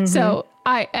times. Mm-hmm. So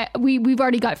we've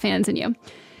already got fans in you.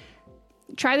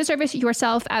 Try the service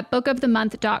yourself at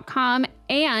bookofthemonth.com,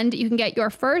 and you can get your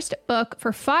first book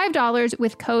for $5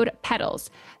 with code PEDALS.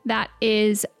 That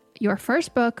is your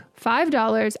first book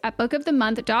 $5 at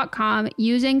bookofthemonth.com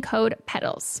using code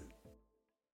PEDALS.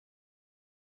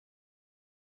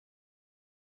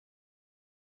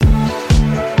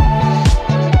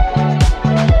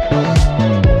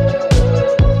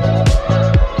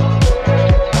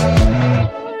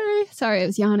 Sorry, I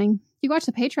was yawning. You can watch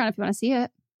the Patreon if you want to see it.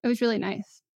 It was really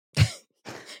nice.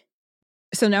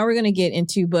 So now we're going to get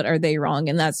into, but are they wrong?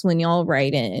 And that's when y'all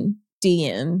write in,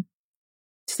 DM,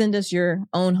 send us your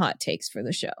own hot takes for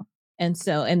the show. And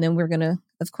then we're going to,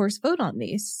 of course, vote on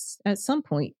these at some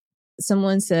point.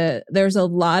 Someone said there's a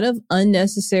lot of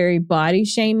unnecessary body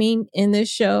shaming in this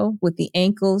show with the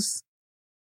ankles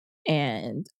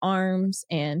and arms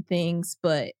and things,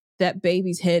 but that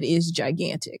baby's head is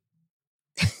gigantic.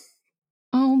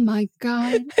 Oh my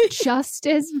God.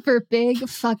 Justice for big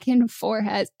fucking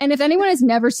foreheads. And if anyone has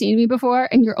never seen me before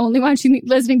and you're only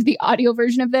listening to the audio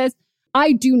version of this,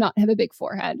 I do not have a big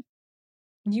forehead.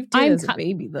 You did as a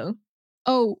baby, though.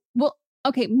 Oh, well,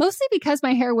 okay. Mostly because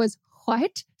my hair was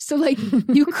white. So, like,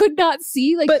 you could not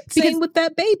see. Like, but same with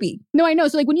that baby. No, I know.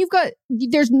 So, like, when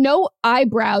there's no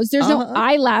eyebrows, there's no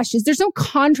eyelashes, there's no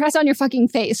contrast on your fucking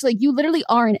face. Like, you literally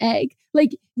are an egg.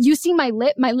 Like, you see my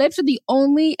lips are the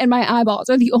only, and my eyeballs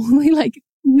are the only, like,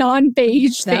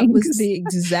 non-beige things. That was the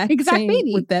exact same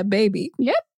baby with that baby.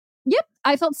 Yep.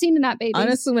 I felt seen in that baby.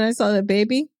 Honestly, when I saw that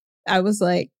baby, I was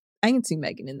like, I can see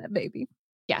Megan in that baby.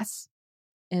 Yes.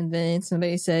 And then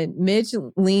somebody said, Midge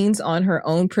leans on her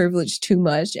own privilege too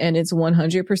much, and it's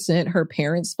 100% her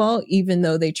parents' fault, even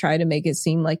though they try to make it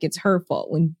seem like it's her fault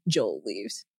when Joel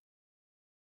leaves.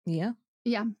 Yeah.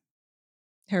 Yeah.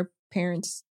 Her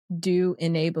parents do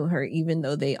enable her, even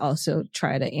though they also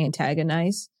try to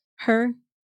antagonize her.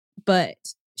 But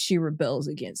she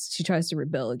tries to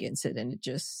rebel against it, and it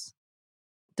just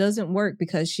doesn't work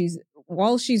because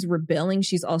while she's rebelling,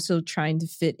 she's also trying to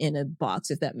fit in a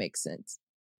box, if that makes sense.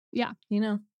 Yeah. You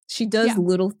know, she does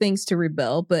little things to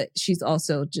rebel, but she's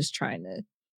also just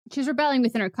she's rebelling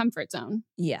within her comfort zone.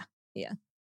 Yeah.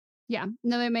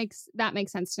 No, that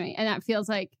makes sense to me. And that feels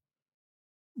like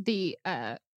the,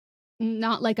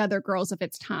 not like other girls of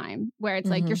its time, where it's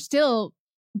like, you're still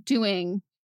doing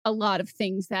a lot of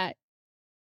things that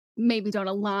maybe don't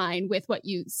align with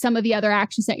some of the other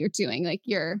actions that you're doing. Like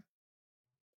you're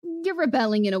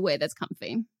rebelling in a way that's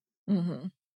comfy. Mm-hmm.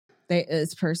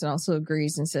 This person also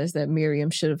agrees and says that Miriam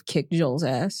should have kicked Joel's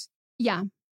ass. Yeah.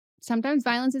 Sometimes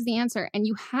violence is the answer. And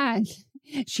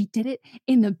she did it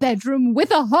in the bedroom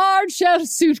with a hard shell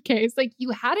suitcase. Like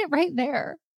you had it right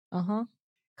there. Uh-huh.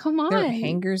 Come on. There were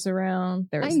hangers around.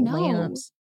 There was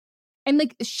lamps. And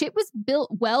like shit was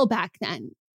built well back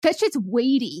then. That shit's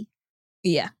weighty.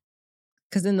 Yeah.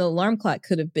 Because then the alarm clock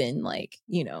could have been like,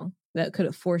 that could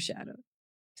have foreshadowed.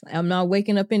 Like, I'm not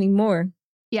waking up anymore.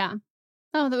 Yeah.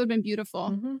 Oh, that would have been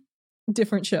beautiful. Mm-hmm.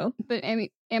 Different show. But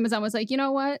Amazon was like, you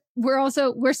know what?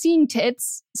 We're seeing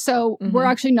tits. So we're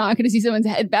actually not going to see someone's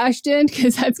head bashed in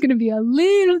because that's going to be a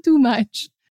little too much.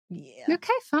 Yeah.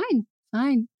 Okay, fine.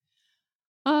 And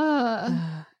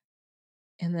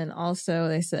then also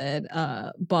they said,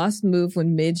 boss move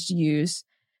when Midge used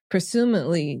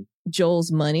presumably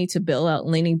Joel's money to bail out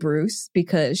Lenny Bruce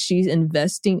because she's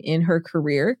investing in her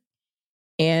career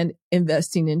and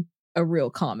investing in a real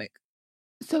comic.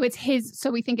 So we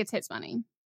think it's his money.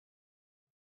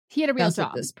 He had a real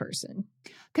job. This person.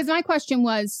 Because my question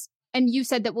was, and you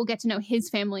said that we'll get to know his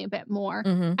family a bit more.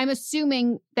 Mm-hmm. I'm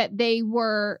assuming that they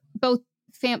were both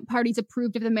parties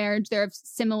approved of the marriage. They're of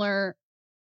similar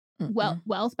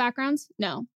wealth backgrounds.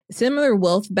 No. Similar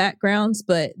wealth backgrounds,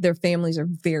 but their families are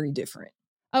very different.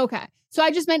 Okay. So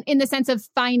I just meant in the sense of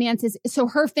finances. So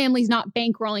her family's not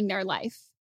bankrolling their life.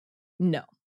 No.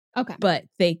 Okay. But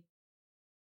they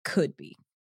could be.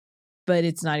 But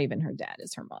it's not even her dad,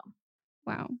 it's her mom.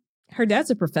 Wow. Her dad's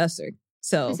a professor.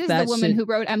 So this is the woman who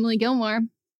wrote Emily Gilmore.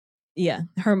 Yeah.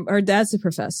 Her dad's a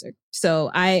professor. So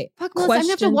I I'm gonna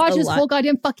have to watch this whole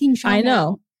goddamn fucking show. I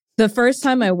know. The first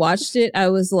time I watched it, I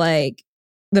was like,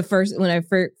 when I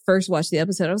first watched the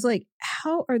episode, I was like,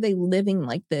 how are they living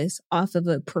like this off of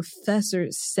a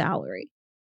professor's salary?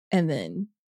 And then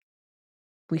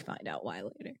we find out why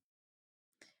later.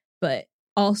 But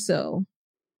also,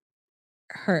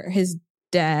 his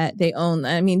dad, they own,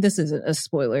 this isn't a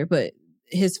spoiler, but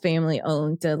his family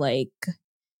owned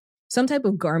some type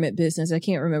of garment business. I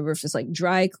can't remember if it's like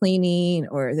dry cleaning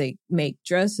or they make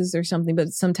dresses or something, but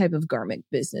it's some type of garment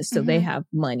business. So they have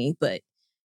money, but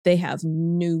they have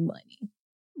new money.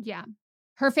 Yeah.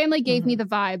 Her family gave me the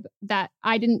vibe that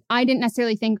I didn't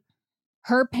necessarily think.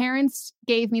 Her parents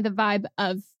gave me the vibe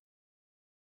of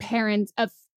parents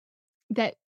of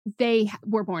that they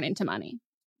were born into money.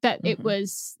 that it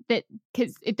was that,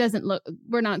 because it doesn't look,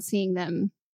 we're not seeing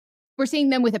them. We're seeing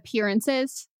them with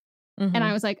appearances. And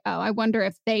I was like, oh, I wonder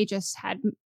if they just had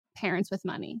parents with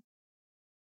money.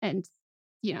 And,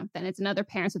 you know, then it's another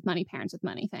parents with money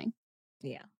thing.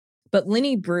 Yeah. But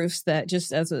Lenny Bruce, that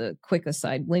just as a quick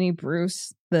aside, Lenny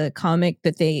Bruce, the comic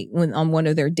that they, when on one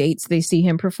of their dates, they see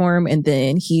him perform. And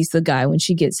then he's the guy when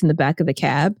she gets in the back of the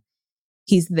cab.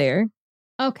 He's there.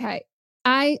 Okay.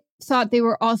 I thought they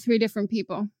were all three different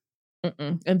people.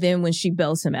 And then when she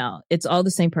bails him out, it's all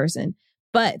the same person.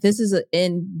 But this is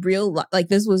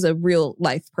this was a real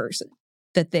life person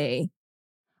that they.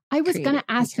 I was going to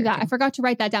ask you that. I forgot to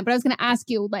write that down, but I was going to ask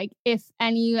you, like, if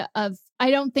any of,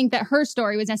 I don't think that her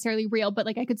story was necessarily real, but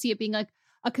like I could see it being like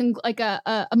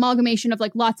a amalgamation of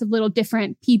like lots of little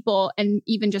different people and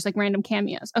even just like random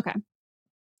cameos. Okay.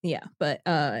 Yeah. But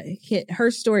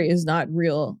her story is not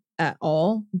real at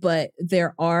all, but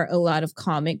there are a lot of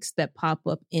comics that pop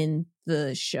up in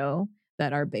the show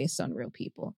that are based on real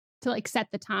people. To like set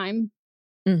the time.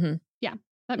 Yeah,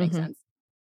 that makes sense.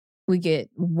 We get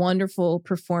wonderful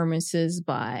performances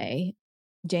by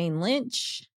Jane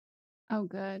Lynch. Oh,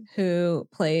 good. Who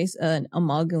plays an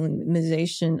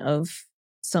amalgamation of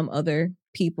some other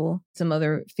people, some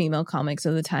other female comics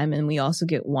of the time. And we also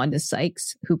get Wanda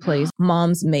Sykes, who plays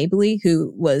Moms Mabley,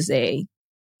 who was a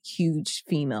huge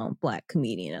female Black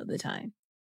comedian of the time.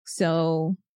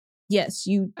 So yes,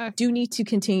 you do need to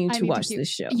continue to watch this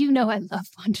show. You know I love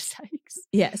Wanda Sykes.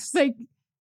 Yes. Like,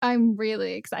 I'm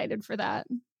really excited for that.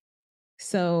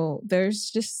 So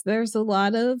there's a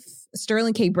lot of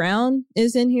Sterling K. Brown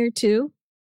is in here too.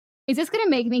 Is this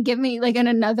going to give me like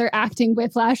another acting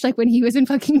whiplash like when he was in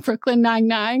fucking Brooklyn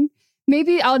Nine-Nine?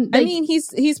 Maybe I'll... I mean,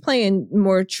 he's playing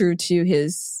more true to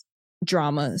his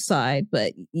drama side,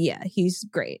 but yeah, he's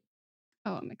great.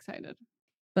 Oh, I'm excited.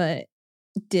 But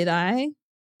did I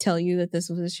tell you that this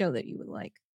was a show that you would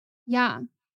like? Yeah,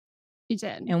 you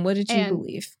did. And what did you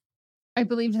believe? I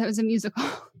believed that it was a musical.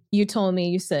 You told me,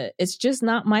 you said, it's just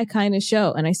not my kind of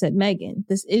show. And I said, Megan,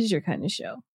 this is your kind of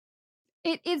show.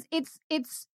 It is.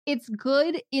 It's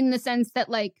good in the sense that,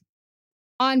 like,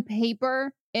 on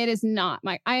paper, it is not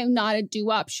I am not a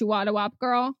doo-wop, shoo-wop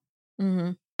girl.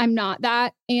 I'm not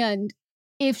that. And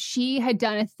if she had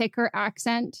done a thicker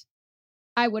accent,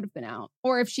 I would have been out.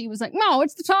 Or if she was like, no,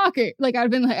 it's the talkie. Like, I'd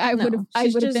have been like, I would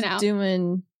have been out.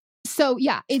 Doing so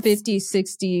yeah, it's 50s,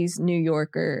 60s New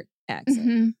Yorker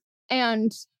accent.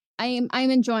 And I'm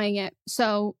enjoying it.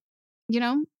 So, you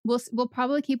know, we'll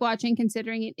probably keep watching,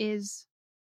 considering it is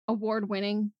award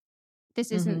winning.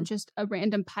 This isn't just a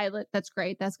random pilot that's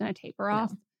great. That's going to taper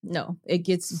off. No, it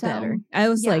gets better. I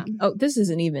was like, oh, this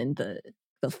isn't even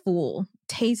the full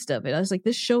taste of it. I was like,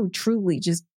 this show truly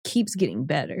just keeps getting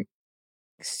better.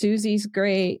 Susie's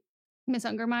great. Miss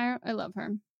Ungermeyer, I love her.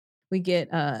 We get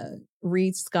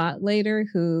Reed Scott later,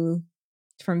 who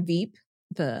from Veep.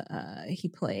 He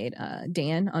played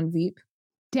Dan on Veep.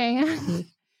 Dan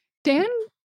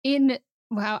in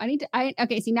wow.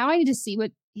 Now I need to see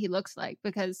what he looks like,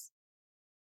 because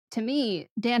to me,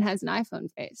 Dan has an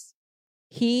iPhone face.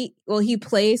 He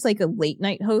plays like a late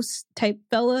night host type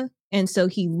fella, and so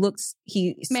he's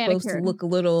supposed to look a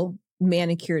little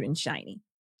manicured and shiny.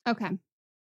 Okay,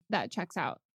 that checks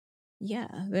out. Yeah,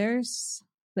 there's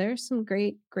some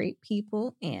great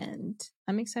people, and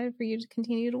I'm excited for you to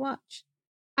continue to watch.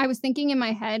 I was thinking in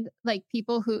my head, like,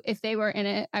 people who, if they were in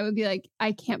it, I would be like,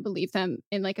 I can't believe them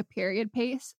in like a period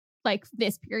piece, like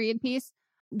this period piece.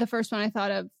 The first one I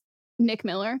thought of, Nick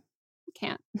Miller.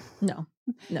 Can't. No.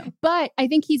 But I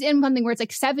think he's in something where it's like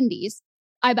 70s.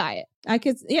 I buy it. I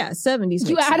could, yeah, 70s.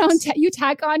 You add sense. You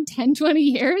tack on 10, 20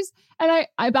 years, and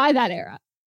I buy that era.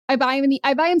 I buy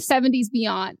him 70s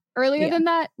beyond. Earlier than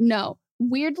that, no.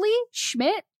 Weirdly,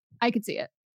 Schmidt, I could see it.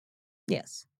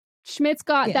 Yes. Schmidt's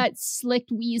got that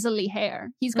slicked, weaselly hair.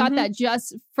 He's got that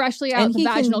just freshly out of the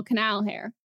vaginal canal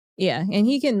hair. Yeah, and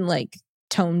he can like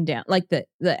tone down, like the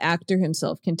actor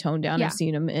himself can tone down. I've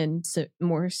seen him in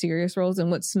more serious roles than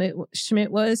what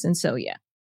Schmidt was, and so yeah.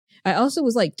 I also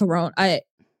was like thrown. I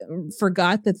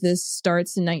forgot that this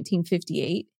starts in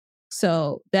 1958,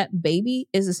 so that baby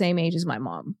is the same age as my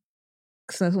mom,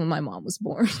 because that's when my mom was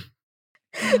born.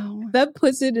 Wow. That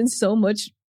puts it in so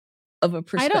much of a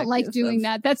perspective. I don't like doing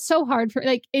that. That's so hard for,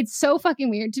 like, it's so fucking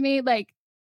weird to me. Like,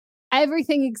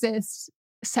 everything exists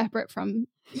separate from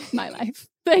my life.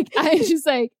 Like, I just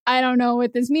like, I don't know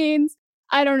what this means.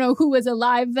 I don't know who was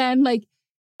alive then. Like,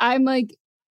 I'm like,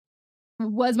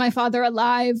 was my father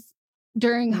alive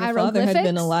during hieroglyphics? My father had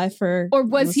been alive or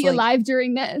was he alive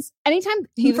during this? Anytime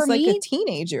he was like a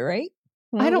teenager, right?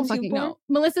 I don't fucking know.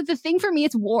 Melissa, the thing for me,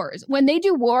 it's wars. When they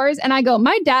do wars and I go,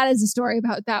 my dad has a story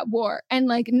about that war and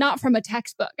like not from a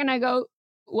textbook. And I go,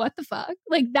 what the fuck?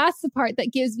 Like that's the part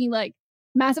that gives me like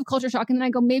massive culture shock. And then I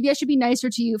go, maybe I should be nicer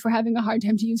to you for having a hard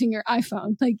time to using your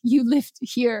iPhone. Like you lived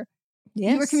here.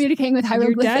 Yes. You were communicating with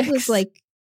hieroglyphics. Your dad was like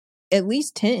at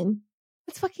least 10.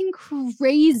 That's fucking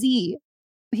crazy.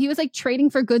 He was like trading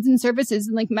for goods and services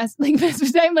and like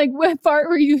Mesopotamia. Like what part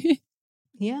were you in?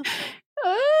 Yeah.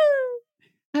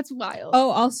 That's wild. Oh,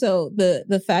 also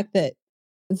the fact that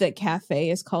the cafe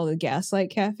is called a Gaslight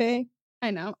Cafe.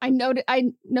 I know.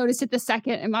 I noticed it the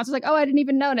second, and Moss was like, "Oh, I didn't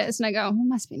even notice." And I go, "It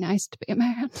must be nice to be a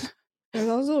man." There's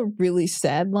also a really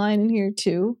sad line in here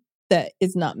too that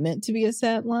is not meant to be a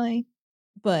sad line,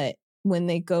 but when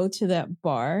they go to that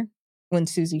bar, when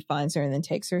Susie finds her and then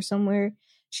takes her somewhere,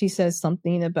 she says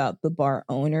something about the bar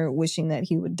owner wishing that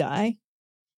he would die.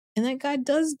 And that guy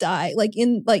does die,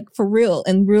 for real,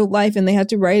 in real life, and they had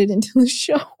to write it into the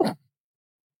show.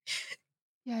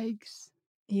 Yikes.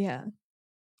 Yeah.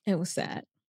 It was sad.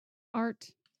 Art.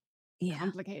 Yeah.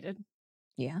 Complicated.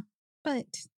 Yeah. But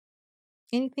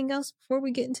anything else before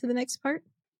we get into the next part?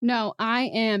 No, I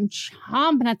am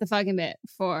chomping at the fucking bit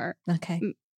for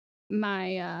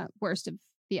my worst of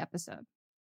the episode.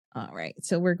 All right.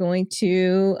 So we're going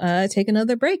to take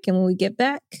another break. And when we get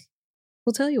back,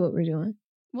 we'll tell you what we're doing.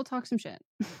 We'll talk some shit.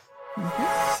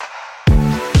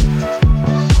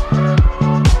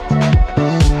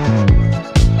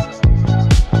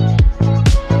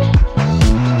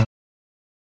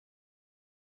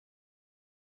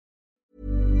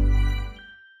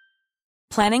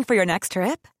 Planning for your next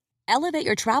trip? Elevate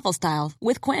your travel style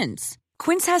with Quince.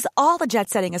 Quince has all the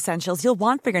jet-setting essentials you'll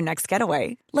want for your next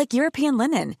getaway, like European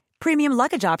linen, premium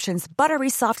luggage options, buttery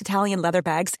soft Italian leather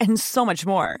bags, and so much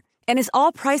more. And is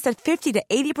all priced at 50 to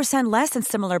 80% less than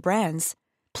similar brands.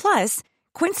 Plus,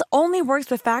 Quince only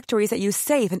works with factories that use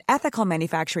safe and ethical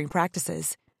manufacturing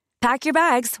practices. Pack your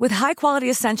bags with high-quality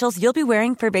essentials you'll be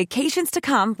wearing for vacations to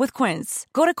come with Quince.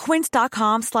 Go to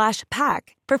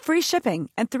quince.com/pack for free shipping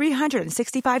and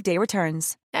 365-day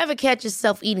returns. Ever catch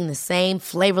yourself eating the same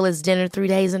flavorless dinner 3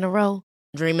 days in a row?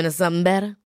 Dreaming of something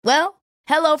better? Well,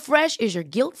 HelloFresh is your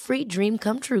guilt-free dream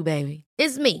come true, baby.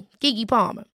 It's me, Keke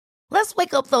Palmer. Let's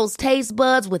wake up those taste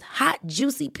buds with hot,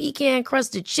 juicy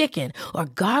pecan-crusted chicken or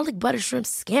garlic butter shrimp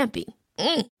scampi.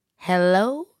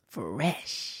 Hello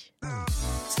Fresh.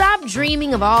 Stop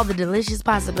dreaming of all the delicious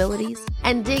possibilities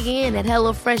and dig in at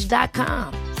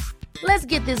HelloFresh.com. Let's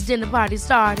get this dinner party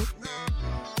started.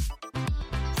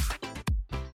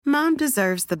 Mom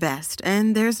deserves the best,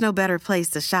 and there's no better place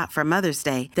to shop for Mother's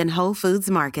Day than Whole Foods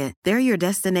Market. They're your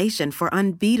destination for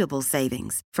unbeatable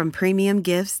savings, from premium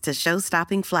gifts to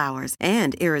show-stopping flowers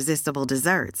and irresistible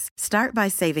desserts. Start by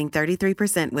saving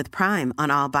 33% with Prime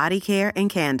on all body care and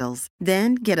candles.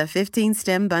 Then get a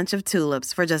 15-stem bunch of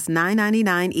tulips for just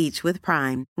 $9.99 each with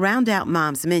Prime. Round out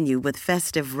Mom's menu with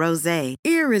festive rosé,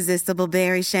 irresistible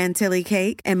berry chantilly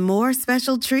cake, and more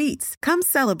special treats. Come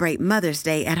celebrate Mother's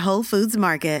Day at Whole Foods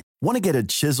Market. Want to get a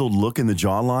chiseled look in the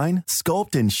jawline?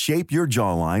 Sculpt and shape your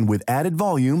jawline with added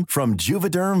volume from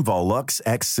Juvederm Volux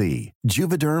XC.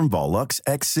 Juvederm Volux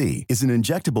XC is an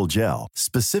injectable gel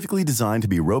specifically designed to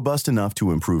be robust enough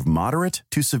to improve moderate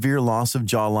to severe loss of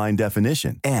jawline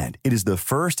definition. And it is the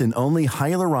first and only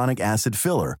hyaluronic acid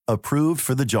filler approved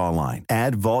for the jawline.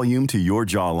 Add volume to your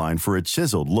jawline for a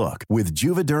chiseled look with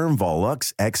Juvederm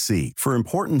Volux XC. For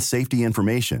important safety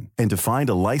information and to find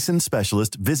a licensed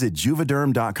specialist, visit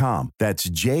Juvederm.com. That's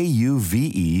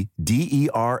Juvederm.com.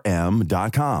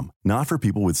 Not for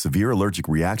people with severe allergic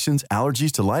reactions,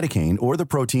 allergies to lidocaine, or the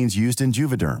proteins used in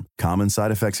Juvederm. Common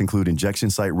side effects include injection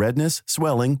site redness,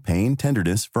 swelling, pain,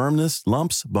 tenderness, firmness,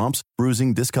 lumps, bumps,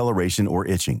 bruising, discoloration, or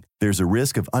itching. There's a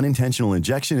risk of unintentional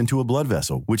injection into a blood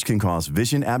vessel, which can cause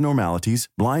vision abnormalities,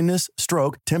 blindness,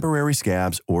 stroke, temporary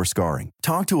scabs, or scarring.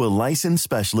 Talk to a licensed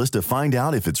specialist to find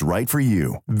out if it's right for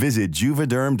you. Visit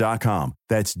Juvederm.com.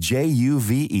 That's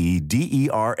Juvederm.com.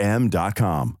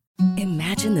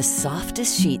 Imagine the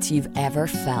softest sheets you've ever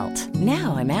felt.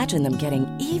 Now imagine them getting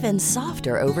even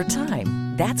softer over time.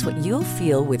 That's what you'll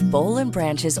feel with Boll &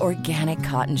 Branch's organic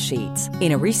cotton sheets.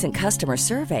 In a recent customer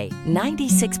survey,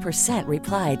 96%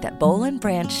 replied that Boll &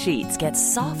 Branch sheets get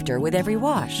softer with every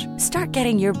wash. Start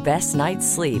getting your best night's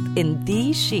sleep in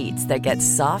these sheets that get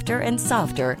softer and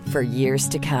softer for years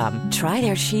to come. Try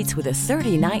their sheets with a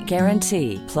 30-night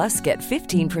guarantee. Plus, get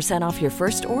 15% off your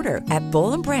first order at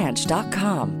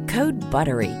BollandBranch.com. Code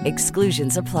BUTTERY.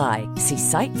 Exclusions apply. See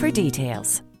site for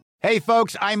details. Hey,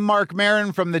 folks, I'm Mark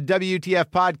Maron from the WTF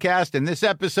Podcast, and this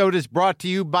episode is brought to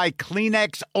you by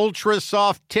Kleenex Ultra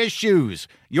Soft Tissues,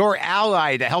 your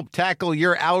ally to help tackle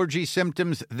your allergy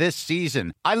symptoms this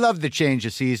season. I love the change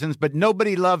of seasons, but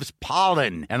nobody loves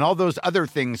pollen and all those other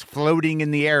things floating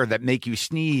in the air that make you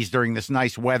sneeze during this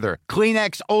nice weather.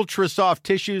 Kleenex Ultra Soft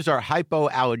Tissues are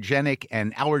hypoallergenic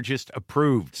and allergist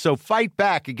approved. So fight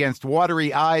back against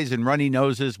watery eyes and runny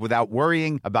noses without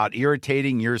worrying about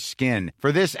irritating your skin.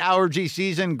 For this allergy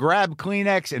season, grab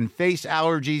Kleenex and face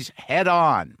allergies head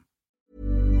on.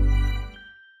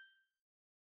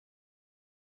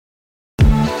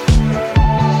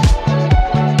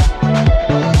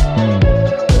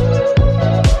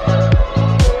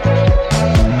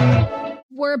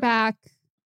 We're back.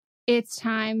 It's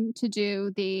time to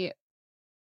do the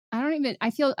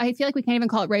I feel like we can't even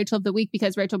call it Rachel of the Week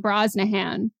because Rachel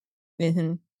Brosnahan.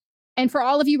 Mm-hmm. And for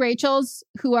all of you Rachels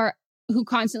who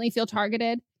constantly feel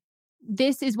targeted,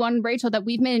 this is one Rachel that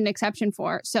we've made an exception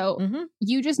for. So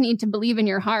you just need to believe in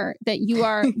your heart that you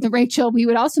are the Rachel we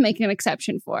would also make an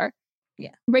exception for.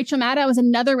 Yeah. Rachel Maddow is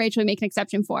another Rachel we make an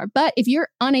exception for. But if you're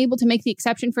unable to make the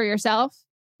exception for yourself,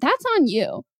 that's on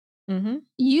you. Mm-hmm.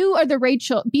 You are the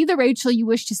Rachel. Be the Rachel you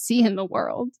wish to see in the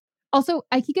world. Also,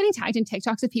 I keep getting tagged in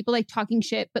TikToks of people like talking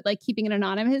shit, but like keeping it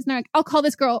anonymous. And they're like, I'll call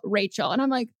this girl Rachel. And I'm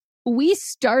like, we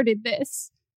started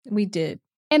this. We did.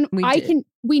 And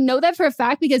we know that for a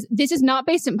fact because this is not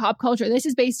based in pop culture. This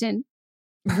is based in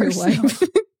real life.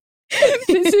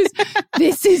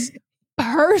 This is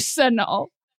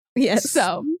personal. Yes.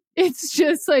 So it's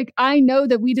just like, I know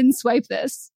that we didn't swipe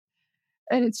this.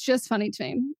 And it's just funny to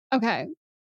me. Okay.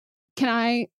 Can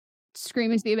I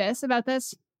scream into the abyss about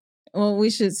this? Well, we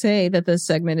should say that this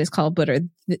segment is called But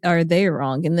Are They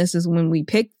Wrong? And this is when we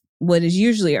pick what is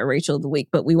usually our Rachel of the Week,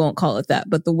 but we won't call it that.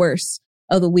 But the worst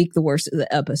of the week, the worst of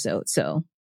the episode. So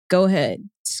go ahead,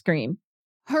 scream.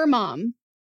 Her mom.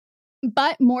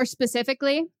 But more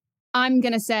specifically, I'm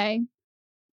going to say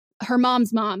her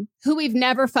mom's mom, who we've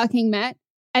never fucking met.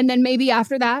 And then maybe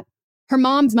after that, her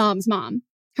mom's mom's mom.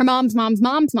 Her mom's mom's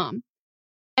mom's mom.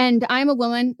 And I'm a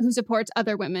woman who supports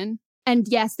other women. And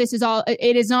yes, this is all,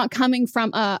 it is not coming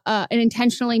from an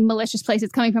intentionally malicious place.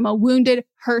 It's coming from a wounded,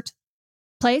 hurt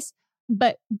place.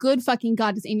 But good fucking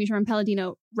God, does Amy Sherman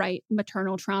Palladino write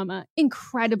maternal trauma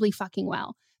incredibly fucking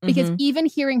well. Because even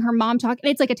hearing her mom talk,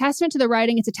 and it's like a testament to the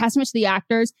writing, it's a testament to the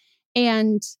actors,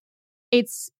 and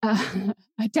it's a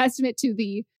testament to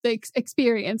the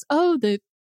experience. The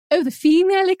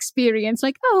female experience.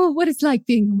 Like, oh, what it's like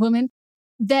being a woman.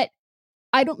 That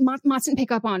I mustn't pick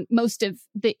up on most of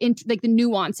the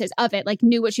nuances of it. Like,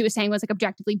 knew what she was saying was like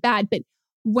objectively bad. But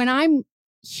when I'm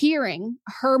hearing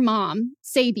her mom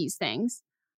say these things,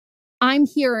 I'm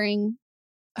hearing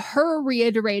her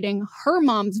reiterating her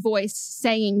mom's voice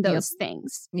saying those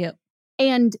things. Yep.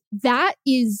 And that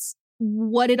is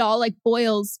what it all like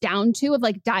boils down to, of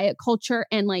like diet culture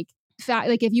and like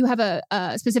like if you have a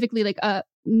specifically like a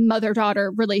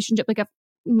mother-daughter relationship, like a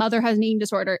mother has an eating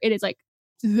disorder, it is like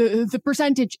the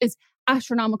percentage is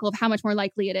astronomical of how much more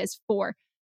likely it is for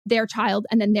their child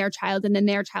and then their child and then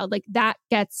their child. Like that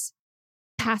gets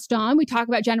passed on. We talk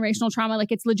about generational trauma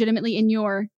like it's legitimately in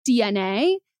your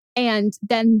DNA. And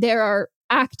then there are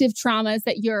active traumas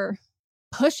that you're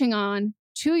pushing on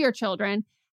to your children.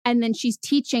 And then she's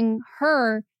teaching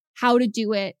her how to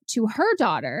do it to her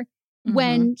daughter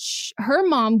when her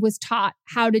mom was taught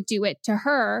how to do it to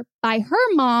her by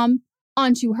her mom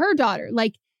onto her daughter.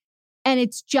 Like, and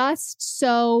it's just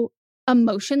so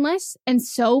emotionless and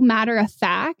so matter of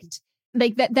fact,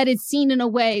 like that is seen in a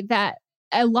way that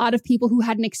a lot of people who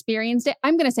hadn't experienced it,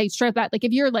 I'm going to say straight that, like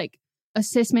if you're like a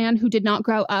cis man who did not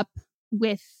grow up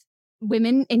with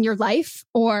women in your life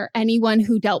or anyone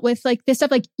who dealt with like this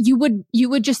stuff, like you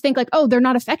would just think like, oh, they're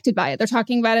not affected by it. They're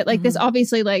talking about it like this,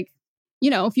 obviously, like, you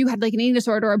know, if you had like an eating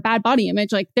disorder or a bad body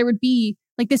image, like there would be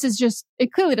like, this is just,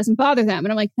 it clearly doesn't bother them.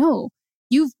 And I'm like, no,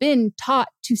 you've been taught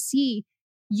to see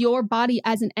your body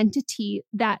as an entity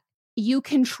that you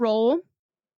control,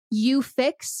 you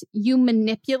fix, you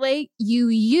manipulate, you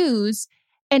use.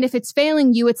 And if it's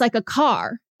failing you, it's like a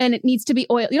car and it needs to be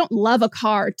oiled. You don't love a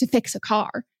car to fix a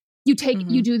car. You take,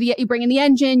 you bring in the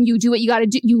engine, you do what you got to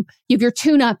do. You have your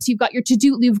tune-ups, you've got your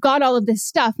to-do, you've got all of this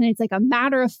stuff. And it's like a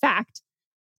matter of fact,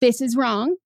 this is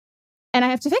wrong and I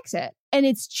have to fix it. And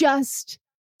it's just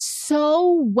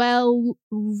so well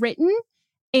written.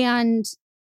 And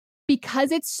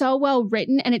because it's so well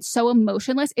written and it's so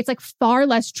emotionless, it's like far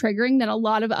less triggering than a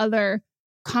lot of other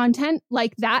content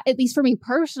like that, at least for me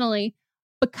personally,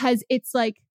 because it's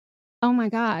like, oh my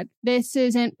God, this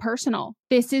isn't personal.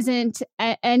 This isn't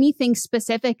anything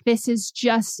specific. This is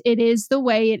just, it is the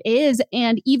way it is.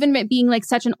 And even it being like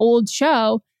such an old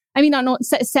show, I mean, not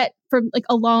set for like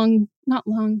a long, not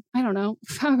long, I don't know.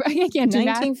 I can't do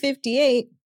 1958.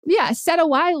 said a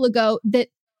while ago that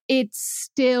it's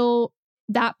still,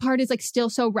 that part is like still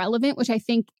so relevant, which I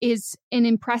think is an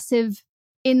impressive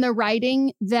in the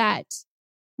writing, that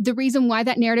the reason why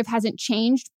that narrative hasn't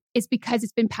changed is because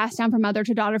it's been passed down from mother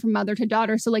to daughter, from mother to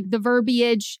daughter. So like the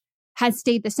verbiage has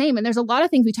stayed the same. And there's a lot of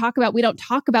things we talk about, we don't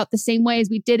talk about the same way as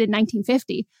we did in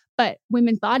 1950, but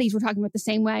women's bodies we're talking about the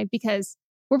same way because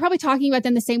we're probably talking about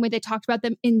them the same way they talked about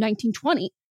them in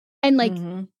 1920. And like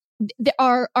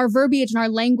our verbiage and our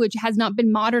language has not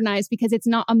been modernized because it's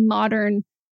not a modern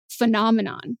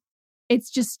phenomenon.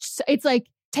 It's like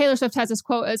Taylor Swift has this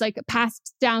quote as like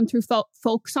passed down through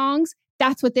folk songs.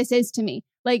 That's what this is to me.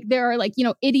 Like there are like,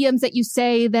 idioms that you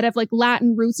say that have like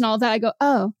Latin roots and all that. I go,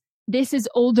 oh, this is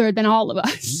older than all of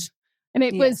us. And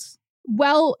it was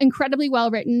incredibly well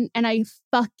written. And I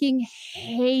fucking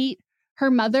hate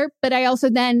her mother, but I also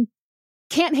then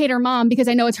can't hate her mom because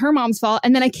I know it's her mom's fault.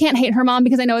 And then I can't hate her mom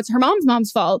because I know it's her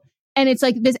mom's fault. And it's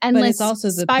like this endless But it's also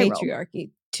the spiral.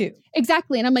 patriarchy too.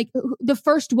 Exactly. And I'm like, the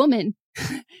first woman,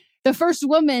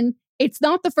 it's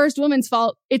not the first woman's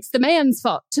fault. It's the man's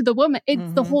fault to the woman.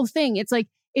 It's the whole thing. It's like,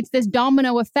 it's this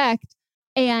domino effect.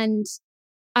 And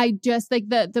I just like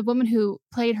the woman who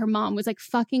played her mom was like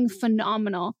fucking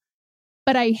phenomenal,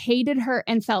 but I hated her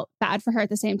and felt bad for her at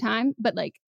the same time. But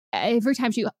like every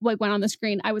time she like went on the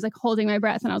screen, I was like holding my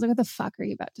breath and I was like, what the fuck are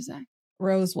you about to say?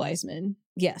 Rose Wiseman.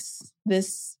 Yes.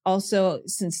 This also,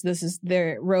 since this is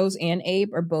Rose and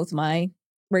Abe are both my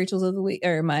Rachels of the week,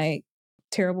 or my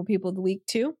terrible people of the week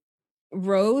too.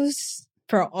 Rose,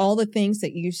 for all the things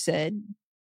that you said,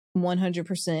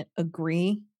 100%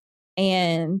 agree.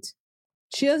 And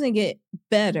she doesn't get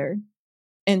better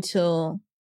until,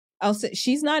 I'll say,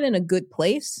 she's not in a good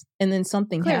place. And then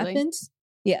something happens.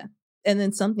 Yeah. And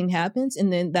then something happens.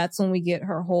 And then that's when we get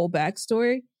her whole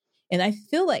backstory. And I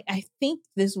think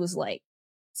this was like,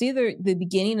 it's either the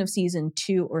beginning of season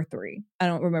 2 or 3. I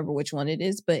don't remember which one it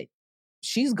is, but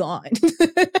she's gone.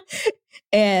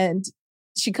 And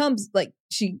she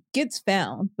gets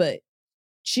found, but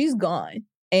she's gone.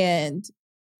 And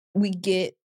we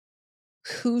get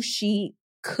who she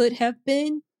could have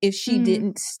been if she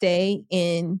didn't stay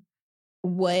in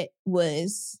what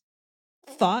was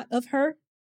thought of her.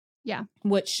 Yeah.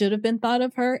 What should have been thought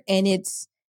of her. And it's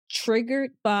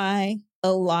triggered by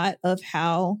a lot of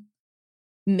how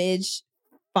Midge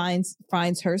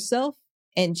finds herself,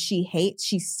 and she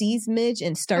sees Midge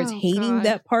and starts hating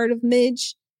that part of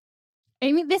Midge.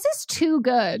 I mean, this is too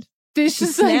good. This she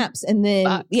is snaps, like, and then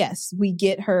fuck. Yes, we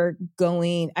get her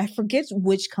going. I forget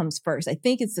which comes first. I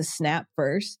think it's the snap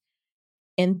first,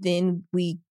 and then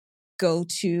we go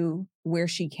to where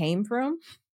she came from.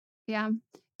 Yeah.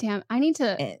 Damn,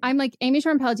 I'm like, Amy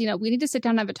Sherman Palladino, we need to sit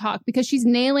down and have a talk because she's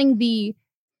nailing I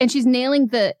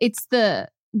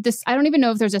don't even know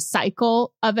if there's a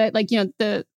cycle of it, like,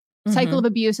 the cycle of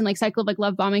abuse and like cycle of like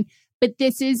love bombing, but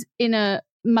this is in a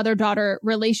mother-daughter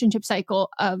relationship cycle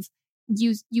of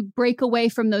you break away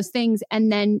from those things,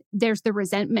 and then there's the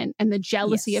resentment and the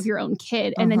jealousy of your own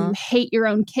kid, and then you hate your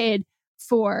own kid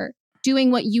for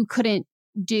doing what you couldn't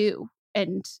do,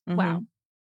 and wow.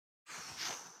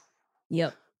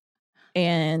 Yep.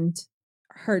 And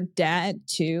her dad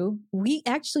too. We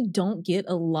actually don't get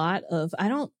a lot of, I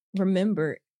don't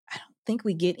think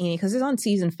we get any, because it's on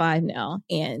season 5 now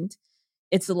and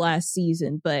it's the last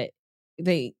season, but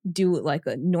they do it like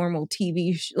a normal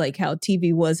TV, like how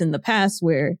TV was in the past,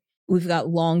 where we've got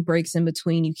long breaks in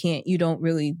between. You don't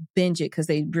really binge it because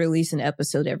they release an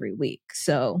episode every week.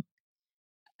 So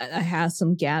I have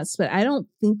some gaps, but I don't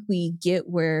think we get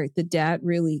where the dad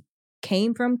really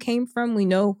came from. We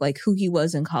know like who he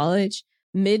was in college.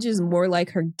 Midge is more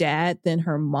like her dad than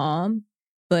her mom,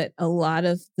 but a lot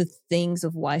of the things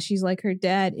of why she's like her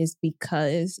dad is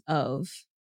because of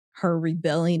her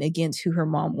rebelling against who her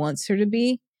mom wants her to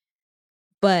be.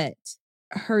 But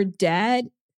her dad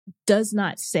does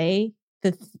not say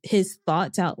his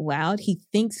thoughts out loud. He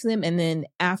thinks them, and then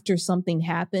after something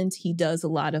happens, he does a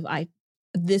lot of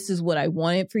this is what I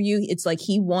wanted for you. It's like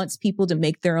he wants people to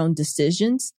make their own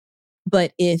decisions.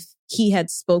 But if he had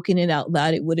spoken it out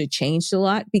loud, it would have changed a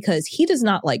lot, because he does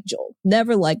not like Joel.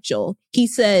 Never liked Joel. He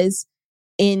says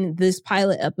in this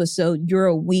pilot episode, you're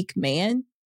a weak man,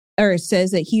 or says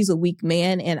that he's a weak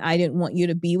man and I didn't want you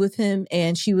to be with him.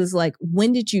 And she was like,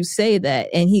 when did you say that?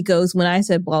 And he goes, when I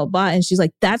said blah, blah. And she's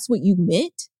like, that's what you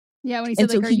meant? Yeah, when he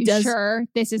said, like, are you sure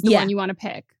this is the one you want to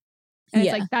pick? And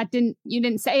it's like, you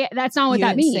didn't say it. That's not what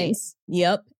that means.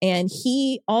 Yep. And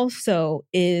he also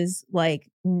is like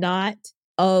not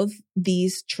of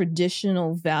these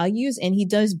traditional values. And he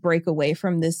does break away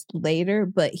from this later,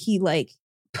 but he like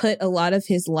put a lot of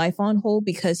his life on hold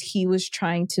because he was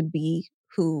trying to be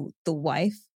who the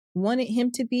wife wanted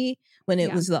him to be, when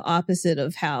it was the opposite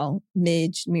of how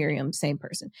Midge, Miriam, same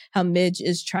person, how Midge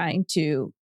is trying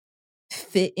to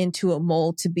fit into a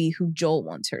mold to be who Joel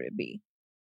wants her to be.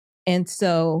 And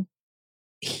so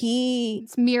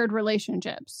it's mirrored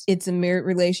relationships. It's a mirrored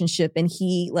relationship, and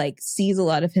he like sees a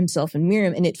lot of himself in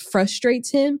Miriam, and it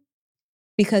frustrates him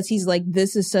because he's like,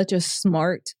 this is such a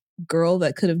smart girl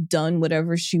that could have done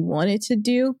whatever she wanted to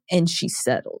do, and she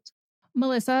settled.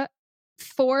 Melissa,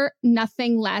 for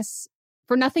nothing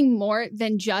more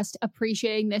than just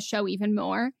appreciating this show even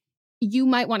more, you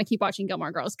might want to keep watching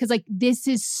Gilmore Girls, because like this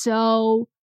is so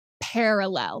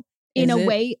parallel in a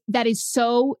way that is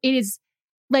so, it is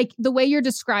like the way you're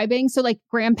describing. So like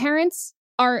grandparents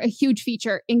are a huge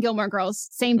feature in Gilmore Girls.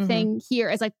 Same thing here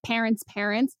as like parents.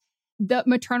 The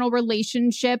maternal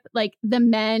relationship, like the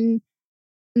men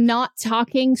not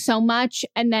talking so much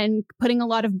and then putting a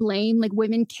lot of blame, like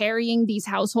women carrying these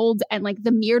households, and like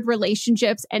the mirrored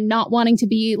relationships and not wanting to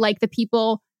be like the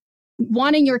people,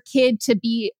 wanting your kid to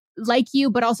be like you,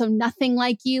 but also nothing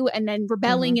like you, and then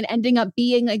rebelling and ending up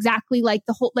being exactly like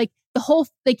the whole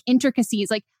intricacies.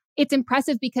 Like, it's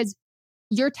impressive because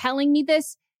you're telling me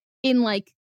this in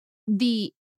like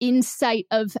the insight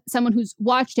of someone who's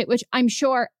watched it, which I'm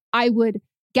sure I would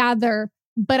gather,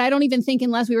 but I don't even think,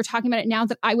 unless we were talking about it now,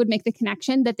 that I would make the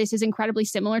connection that this is incredibly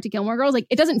similar to Gilmore Girls. Like,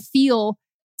 it doesn't feel,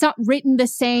 it's not written the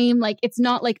same. Like, it's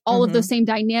not like all of those same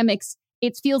dynamics.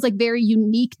 It feels like very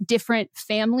unique, different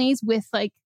families with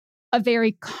like a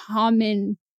very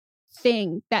common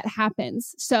thing that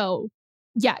happens. So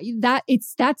yeah,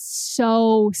 that's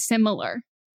so similar.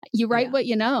 You write what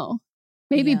you know.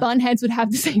 Maybe bunheads would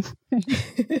have the same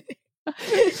thing.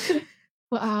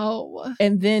 Wow.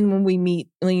 And then when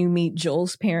you meet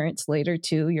Joel's parents later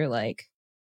too, you're like,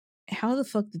 how the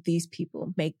fuck did these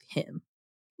people make him?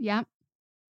 Yeah.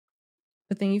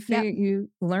 But then you figure you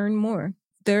learn more.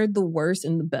 They're the worst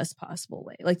in the best possible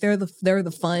way. Like they're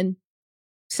the fun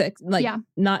sex, like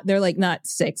not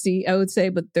sexy, I would say,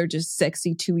 but they're just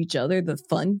sexy to each other, the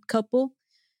fun couple.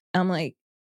 I'm like,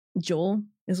 Joel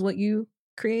is what you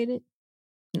created?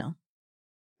 No.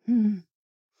 Oh,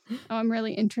 I'm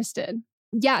really interested.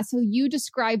 Yeah, so you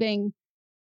describing,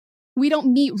 we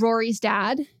don't meet Rory's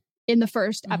dad in the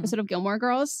first episode of Gilmore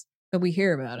Girls. But we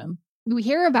hear about him. We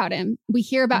hear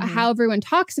about how everyone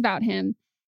talks about him.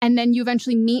 And then you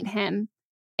eventually meet him.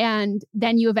 And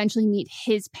then you eventually meet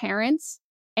his parents.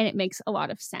 And it makes a lot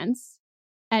of sense.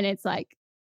 And it's like,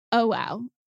 oh, wow.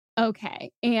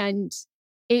 Okay. And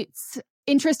it's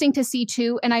interesting to see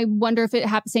too. And I wonder if it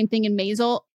happened the same thing in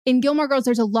Maisel. In Gilmore Girls,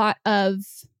 there's a lot of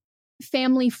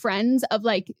family friends of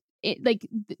like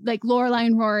Lorelai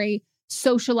and Rory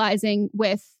socializing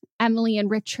with Emily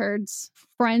and Richard's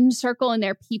friend circle and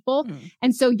their people.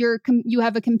 And so you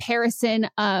have a comparison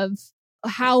of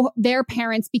how their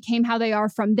parents became how they are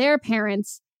from their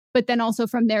parents, but then also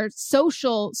from their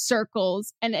social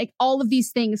circles. And like all of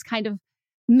these things kind of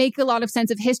make a lot of sense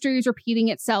of history is repeating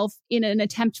itself in an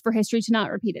attempt for history to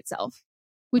not repeat itself,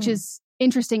 which is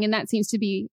interesting. And that seems to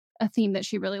be a theme that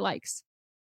she really likes.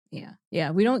 Yeah.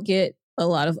 Yeah. We don't get a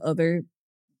lot of other,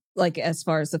 like, as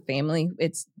far as the family,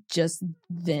 it's just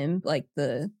them, like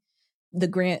the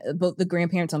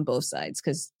grandparents on both sides.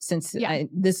 Cause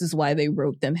this is why they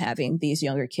wrote them having these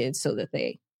younger kids, so that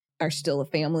they are still a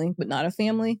family, but not a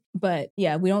family. But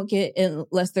yeah, we don't get,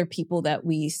 unless they're people that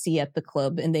we see at the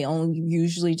club, and they only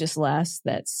usually just last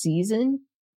that season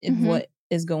of what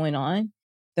is going on.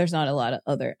 There's not a lot of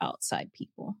other outside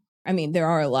people. I mean, there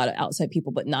are a lot of outside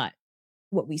people, but not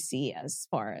what we see as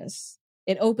far as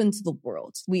it opens the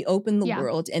world. We open the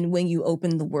world. And when you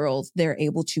open the world, they're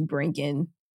able to bring in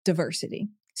diversity.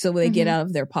 So when they get out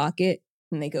of their pocket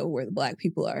and they go where the Black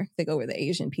people are, they go where the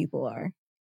Asian people are,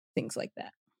 things like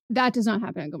that. That does not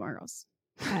happen in Gilmore Girls.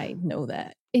 I know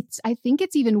that. I think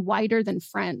it's even wider than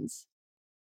Friends.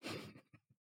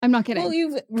 I'm not kidding.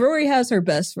 Well, Rory has her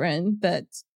best friend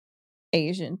that's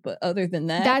Asian, but other than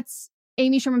that, that's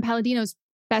Amy Sherman Palladino's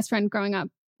best friend growing up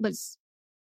was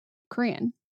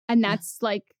Korean, and that's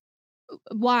like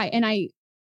why. And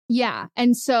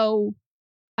and so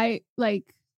I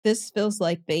like, this feels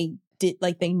like they did,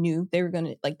 like they knew they were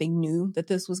gonna, like they knew that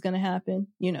this was gonna happen,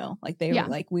 you know, like they were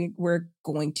like, we're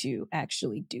going to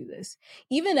actually do this.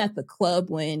 Even at the club,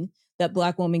 when that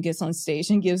Black woman gets on stage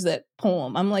and gives that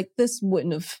poem, I'm like, she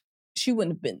wouldn't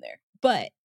have been there, but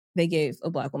they gave a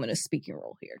Black woman a speaking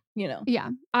role here, you know?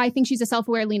 Yeah. I think she's a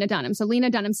self-aware Lena Dunham. So Lena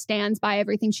Dunham stands by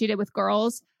everything she did with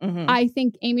Girls. I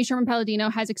think Amy Sherman Palladino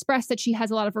has expressed that she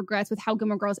has a lot of regrets with how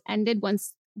Gilmore Girls ended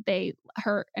once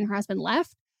her and her husband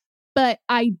left. But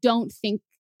I don't think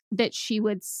that she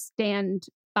would stand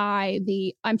by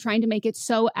I'm trying to make it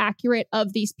so accurate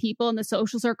of these people and the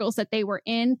social circles that they were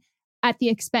in at the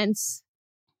expense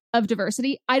of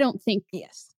diversity. I don't think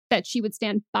that she would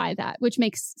stand by that, which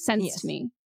makes sense to me.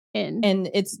 And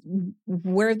it's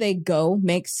where they go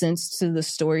makes sense to the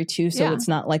story too. So it's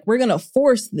not like we're going to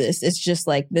force this. It's just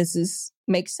like,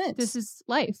 makes sense. This is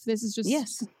life. This is just,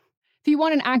 if you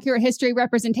want an accurate history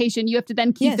representation, you have to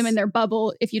then keep them in their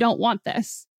bubble if you don't want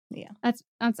this. Yeah.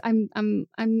 I'm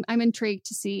intrigued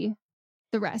to see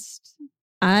the rest.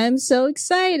 I'm so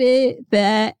excited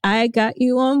that I got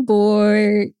you on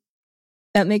board.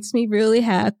 That makes me really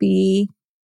happy.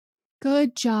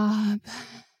 Good job.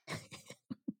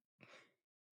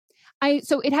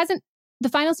 The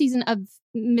final season of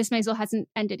Miss Maisel hasn't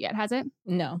ended yet, has it?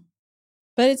 No.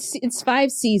 But it's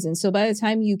 5 seasons, so by the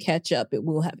time you catch up, it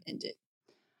will have ended.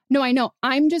 No, I know.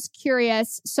 I'm just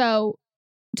curious. So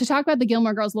to talk about the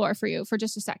Gilmore Girls lore for you for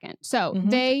just a second. So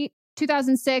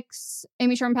 2006,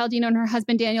 Amy Sherman-Palladino and her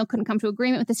husband Daniel couldn't come to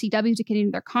agreement with the CW to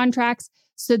continue their contracts.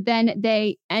 So then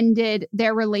they ended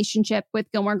their relationship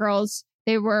with Gilmore Girls.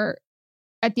 They were,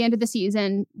 at the end of the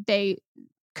season, they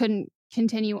couldn't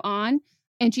continue on.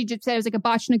 And she just said it was like a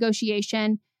botched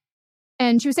negotiation.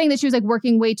 And she was saying that she was like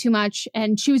working way too much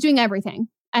and she was doing everything.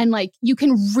 And like, you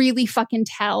can really fucking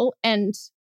tell, and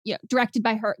directed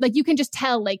by her, like you can just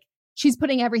tell, like she's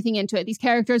putting everything into it. These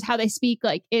characters, how they speak,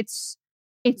 like it's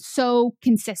so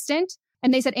consistent.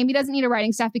 And they said Amy doesn't need a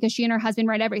writing staff because she and her husband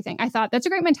write everything. I thought that's a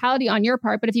great mentality on your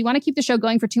part, but if you want to keep the show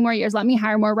going for 2 more years, let me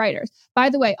hire more writers. By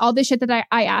the way, all this shit that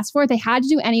I asked for, they had to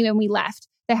do anyway when we left.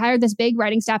 They hired this big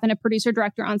writing staff and a producer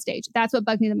director on stage. That's what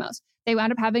bugged me the most. They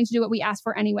wound up having to do what we asked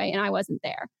for anyway, and I wasn't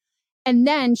there. And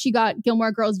then she got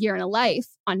Gilmore Girls Year in a Life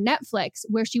on Netflix,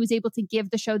 where she was able to give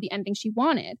the show the ending she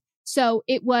wanted. So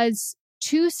it was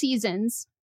 2 seasons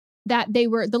that they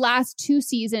were, the last 2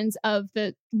 seasons of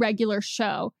the regular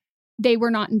show, they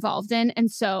were not involved in.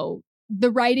 And so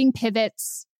the writing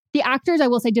pivots, the actors, I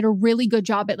will say, did a really good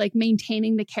job at like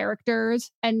maintaining the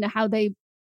characters and how they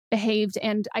behaved.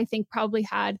 And I think probably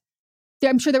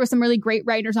I'm sure there were some really great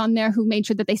writers on there who made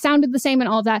sure that they sounded the same and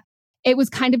all of that. It was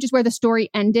kind of just where the story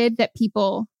ended that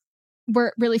people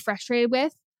were really frustrated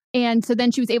with. And so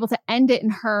then she was able to end it in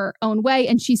her own way.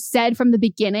 And she said from the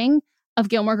beginning of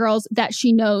Gilmore Girls that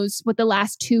she knows what the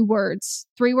last 2 words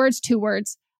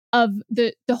of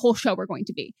the whole show were going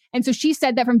to be. And so she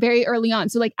said that from very early on.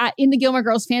 So like in the Gilmore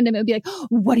Girls fandom, it would be like, oh,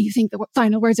 what do you think the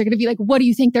final words are going to be? Like, what do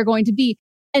you think they're going to be?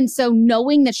 And so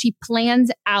knowing that she plans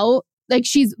out, like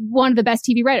she's one of the best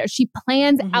TV writers, she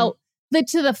plans out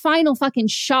to the final fucking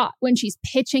shot when she's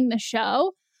pitching the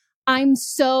show. I'm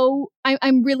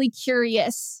really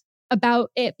curious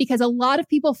about it because a lot of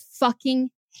people fucking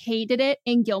hated it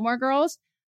in Gilmore Girls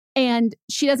and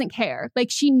she doesn't care.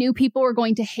 Like she knew people were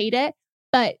going to hate it,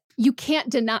 but you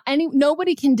can't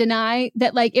nobody can deny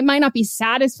that like it might not be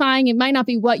satisfying. It might not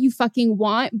be what you fucking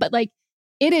want, but like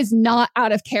it is not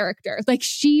out of character. Like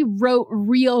she wrote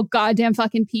real goddamn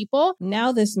fucking people.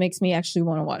 Now this makes me actually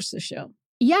want to watch the show.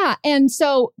 Yeah. And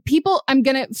so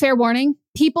fair warning,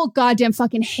 people goddamn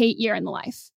fucking hate Year in the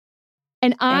Life.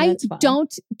 And I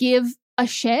don't give a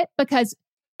shit because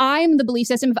I'm the belief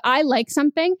system. If I like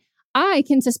something, I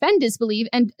can suspend disbelief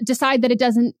and decide that it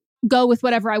doesn't go with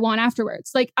whatever I want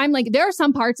afterwards. Like, I'm like, there are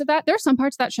some parts of that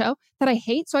show that I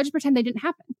hate. So I just pretend they didn't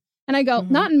happen. And I go,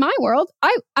 not in my world.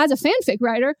 As a fanfic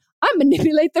writer, I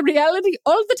manipulate the reality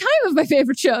all the time of my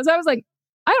favorite shows. I was like,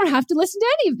 I don't have to listen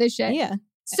to any of this shit. Yeah.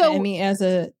 So I mean, as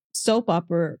a soap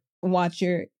opera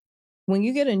watcher, when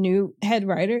you get a new head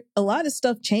writer, a lot of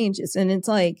stuff changes. And it's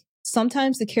like,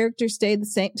 sometimes the characters stay the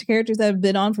same. The characters that have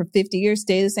been on for 50 years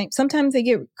stay the same. Sometimes they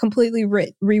get completely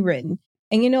rewritten.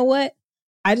 And you know what?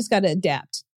 I just got to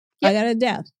adapt. Yep. I got to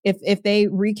adapt. If they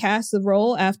recast the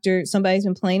role after somebody's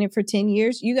been playing it for 10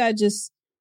 years, you got to just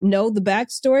know the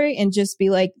backstory and just be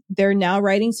like, they're now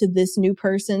writing to this new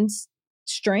person's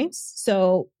strengths.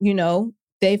 So,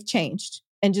 they've changed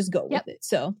and just go with it.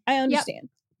 So I understand. Yep.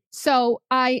 So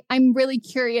I'm really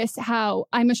curious how,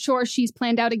 I'm sure she's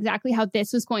planned out exactly how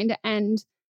this was going to end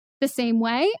the same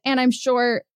way. And I'm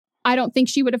sure, I don't think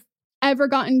she would have ever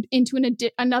gotten into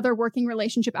another working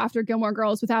relationship after Gilmore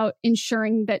Girls without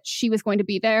ensuring that she was going to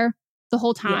be there the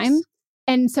whole time. Yes.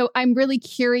 And so I'm really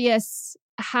curious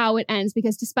how it ends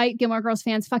because despite Gilmore Girls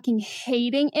fans fucking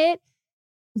hating it,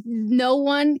 no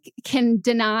one can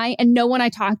deny, and no one I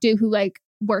talk to who like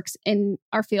works in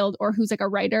our field or who's like a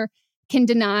writer can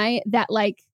deny that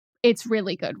like it's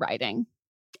really good writing.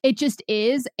 It just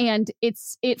is, and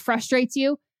it frustrates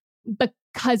you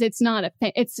because it's not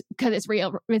it's because it's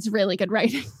real. It's really good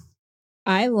writing.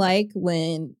 I like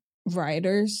when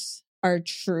writers are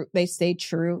true. They stay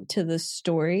true to the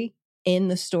story, in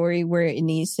the story where it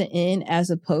needs to end, as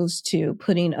opposed to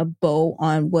putting a bow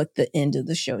on what the end of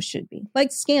the show should be.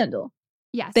 Like Scandal.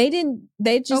 Yes. They didn't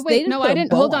No, put I a didn't.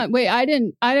 bow Hold on. Wait,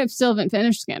 I still haven't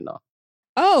finished Scandal.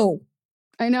 Oh,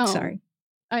 I know. sorry.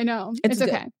 I know. It's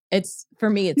okay. good. It's, for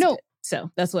me, it's good.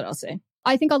 So that's what I'll say.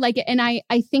 I think I'll like it. And I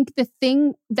think the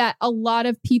thing that a lot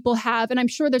of people have, and I'm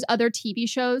sure there's other TV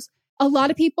shows, a lot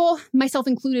of people, myself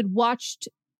included, watched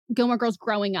Gilmore Girls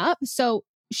growing up. So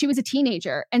she was a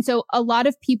teenager. And so a lot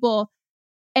of people,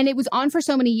 and it was on for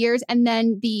so many years. And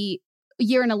then the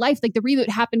Year in a Life, like the reboot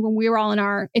happened when we were all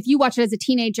in if you watch it as a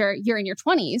teenager, you're in your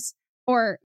 20s,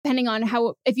 or depending on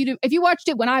how, if you watched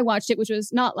it when I watched it, which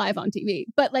was not live on TV,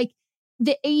 but like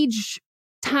the age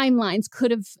timelines could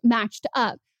have matched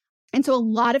up. And so a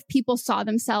lot of people saw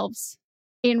themselves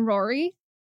in Rory.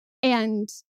 And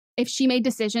if she made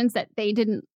decisions that they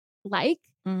didn't like,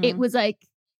 it was like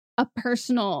a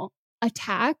personal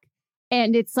attack.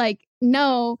 And it's like,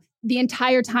 no, the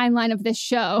entire timeline of this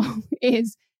show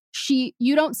is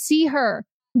you don't see her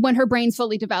when her brain's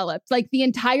fully developed. Like the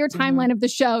entire timeline of the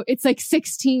show, it's like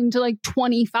 16 to like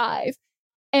 25.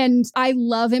 And I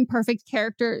love imperfect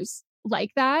characters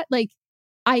like that. Like,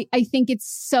 I think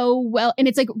it's so well, and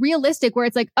it's like realistic, where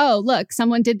it's like, oh, look,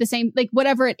 someone did the same, like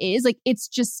whatever it is, like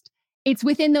it's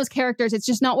within those characters. It's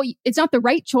just not it's not the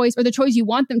right choice or the choice you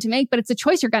want them to make, but it's the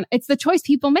choice it's the choice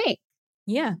people make.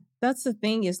 Yeah, that's the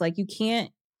thing, is like, you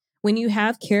can't, when you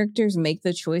have characters make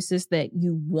the choices that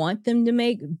you want them to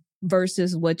make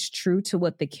versus what's true to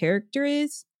what the character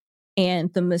is,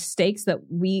 and the mistakes that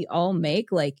we all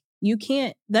make, like, you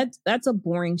can't, that's a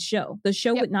boring show. The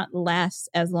show would not last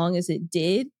as long as it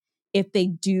did if they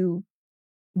do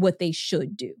what they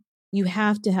should do. You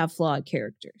have to have flawed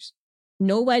characters.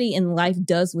 Nobody in life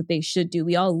does what they should do.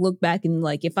 We all look back and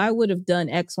like, if I would have done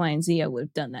X, Y, and Z, I would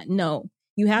have done that. No,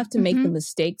 you have to make the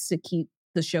mistakes to keep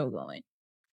the show going.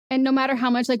 And no matter how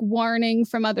much like warning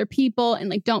from other people and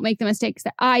like, don't make the mistakes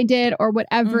that I did or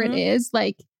whatever it is,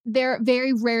 like there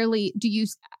very rarely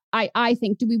I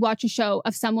think, do we watch a show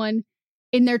of someone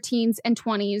in their teens and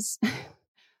 20s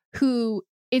who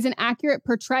is an accurate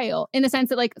portrayal, in the sense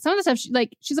that like some of the stuff,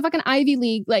 she's a fucking Ivy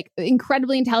League, like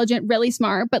incredibly intelligent, really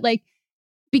smart, but like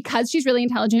because she's really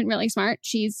intelligent, really smart,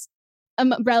 she's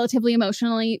relatively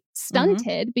emotionally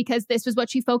stunted because this was what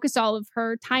she focused all of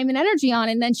her time and energy on.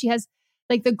 And then she has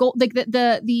like the goal, like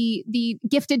the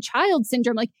gifted child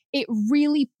syndrome. Like it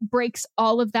really breaks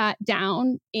all of that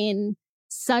down in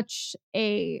such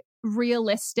a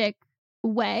realistic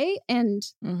way. And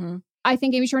I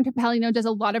think Amy Sherman Papalino does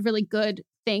a lot of really good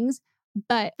things,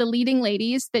 but the leading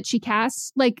ladies that she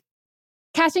casts, like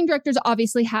casting directors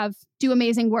obviously do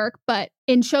amazing work, but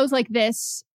in shows like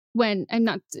this, when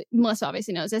Melissa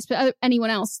obviously knows this, but anyone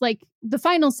else, like the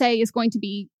final say is going to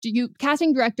be,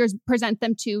 casting directors present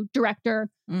them to director,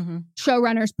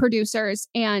 showrunners, producers.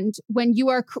 And when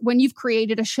you've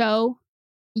created a show,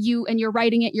 you're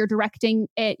writing it, you're directing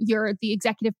it, you're the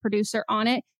executive producer on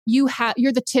it, you're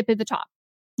the tip of the top.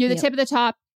 You're the tip of the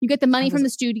top. You get the money from the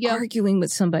studio. Arguing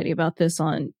with somebody about this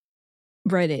on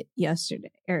Reddit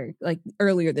yesterday, or like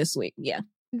earlier this week. Yeah.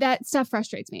 That stuff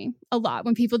frustrates me a lot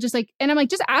when people just like, and I'm like,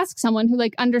 just ask someone who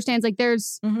like understands, like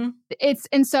there's,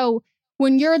 and so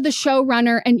when you're the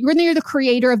showrunner and you're the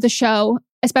creator of the show,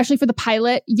 especially for the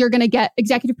pilot, you're going to get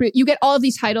you get all of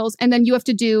these titles, and then you have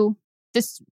to do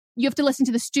this. You have to listen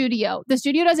to the studio. The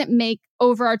studio doesn't make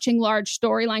overarching large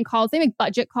storyline calls. They make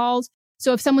budget calls.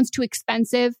 So if someone's too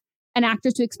expensive, an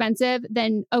actor's too expensive,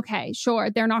 then okay, sure,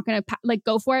 they're not going to like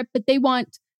go for it, but they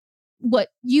want what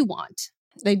you want.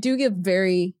 They do give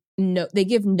they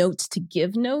give notes to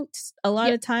give notes a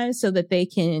lot of times so that they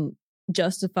can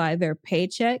justify their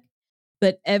paycheck.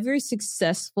 But every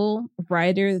successful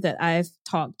writer that I've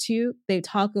talked to, they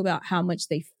talk about how much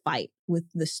they fight with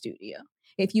the studio.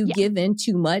 If you give in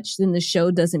too much, then the show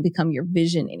doesn't become your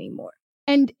vision anymore.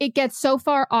 And it gets so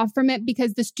far off from it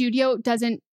because the studio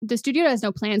has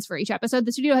no plans for each episode.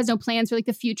 The studio has no plans for like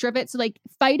the future of it. So like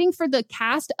fighting for the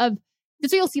cast of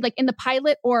this, you'll see like in the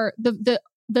pilot or the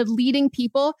leading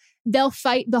people, they'll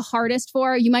fight the hardest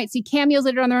for. You might see cameos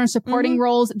later on their own supporting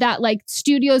roles that like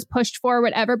studios pushed for or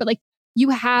whatever. But like you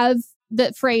have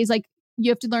the phrase, like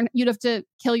you'd have to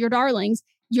kill your darlings.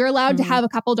 You're allowed to have a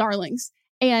couple darlings.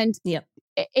 And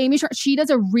Amy Sherman, she does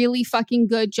a really fucking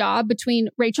good job between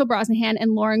Rachel Brosnahan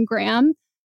and Lauren Graham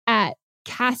at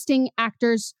casting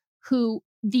actors who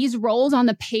these roles on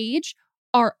the page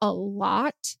are a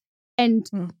lot. And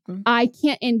I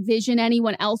can't envision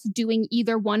anyone else doing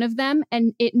either one of them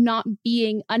and it not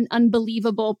being an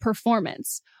unbelievable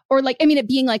performance. Or like, I mean, it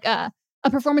being like a a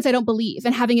performance I don't believe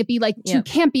and having it be like too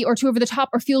campy or too over the top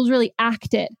or feels really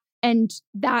acted. And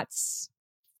that's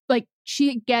like,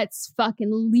 she gets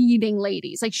fucking leading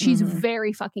ladies. Like she's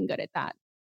very fucking good at that.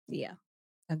 Yeah,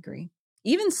 agree.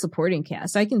 Even supporting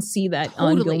cast, I can see that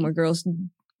on Gilmore Girls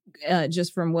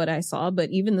just from what I saw, but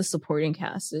even the supporting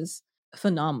cast is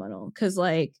phenomenal. Because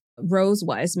like Rose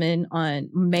Wiseman on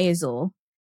Maisel,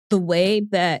 the way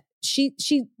that she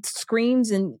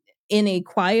screams in a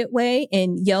quiet way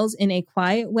and yells in a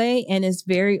quiet way and is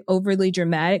very overly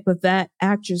dramatic, but that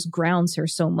actress grounds her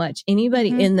so much. Anybody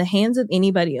in the hands of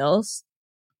anybody else,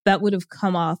 that would have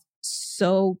come off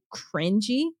so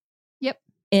cringy. Yep.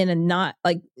 And a not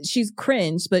like, she's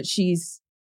cringe, but she's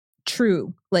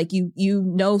true. Like you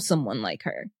know someone like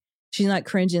her. She's not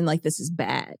cringing like this is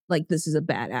bad. Like this is a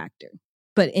bad actor.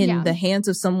 But in the hands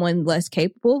of someone less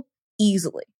capable,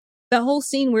 easily. That whole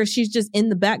scene where she's just in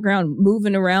the background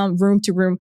moving around room to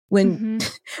room when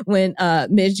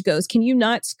Midge goes, can you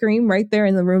not scream right there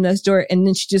in the room next door? And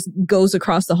then she just goes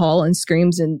across the hall and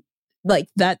screams, and like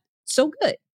that, so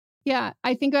good. Yeah,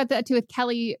 I think about that too with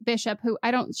Kelly Bishop, who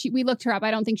we looked her up.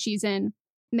 I don't think she's in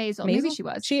Maisel. Maybe she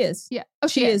was. She is. Yeah. Oh,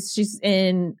 she is. She's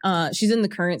in the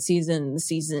current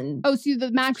season. Oh, so the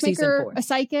matchmaker, a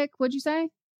psychic, what'd you say?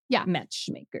 Yeah.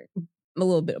 Matchmaker. A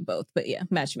little bit of both, but yeah,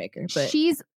 matchmaker. But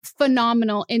she's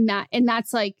phenomenal in that. And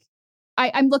that's like,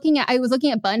 I was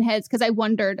looking at Bunheads because I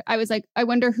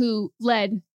wonder who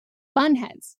led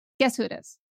Bunheads. Guess who it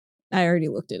is? I already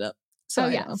looked it up.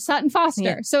 So Sutton Foster.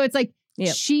 Yeah. So it's like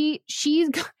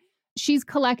she's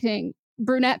collecting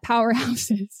brunette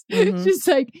powerhouses. Just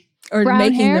like or brown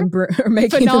making hair, them or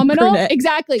making phenomenal. Them brunette.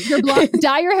 Exactly. You're blonde,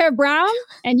 dye your hair brown,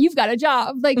 and you've got a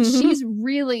job. Like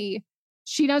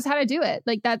she knows how to do it.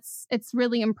 Like it's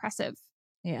really impressive.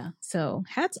 Yeah. So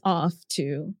hats off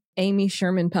to Amy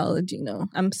Sherman Palladino.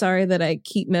 I'm sorry that I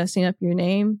keep messing up your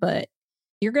name, but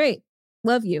you're great.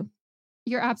 Love you.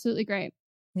 You're absolutely great.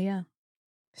 Yeah.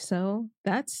 So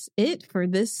that's it for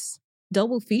this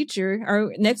double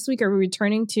feature. Next week, are we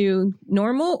returning to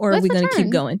normal or are we going to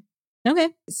keep going? Okay.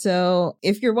 So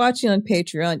if you're watching on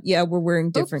Patreon, we're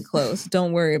wearing different clothes.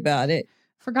 Don't worry about it.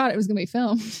 Forgot it was going to be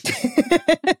filmed.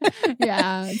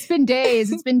 Yeah, it's been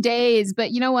days.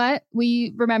 But you know what?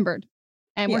 We remembered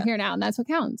and we're here now, and that's what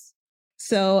counts.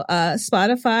 So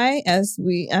Spotify,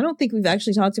 I don't think we've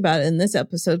actually talked about it in this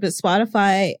episode, but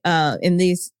Spotify in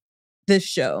this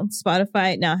show,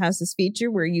 Spotify now has this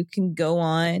feature where you can go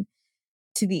on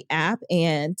to the app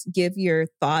and give your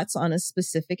thoughts on a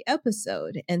specific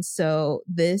episode. And so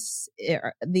these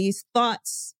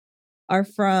thoughts are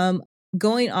from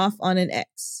Going Off on an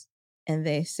Ex. And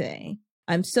they say,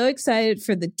 I'm so excited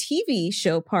for the TV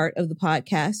show part of the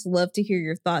podcast. Love to hear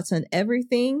your thoughts on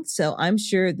everything. So I'm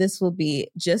sure this will be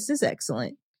just as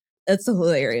excellent. That's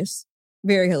hilarious.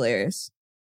 Very hilarious.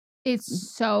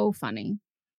 It's so funny.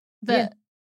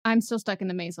 I'm still stuck in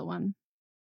the Maisel one.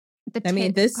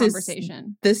 This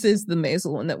conversation. This is the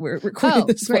Maisel one that we're recording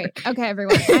this great. for. Okay,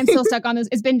 everyone. I'm still stuck on this.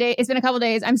 It's been a couple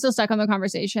days. I'm still stuck on the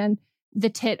conversation. The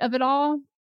tit of it all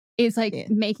is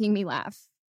making me laugh.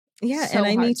 Yeah, so and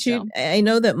I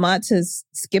know that Mats has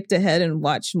skipped ahead and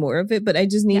watched more of it, but I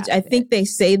just need I think they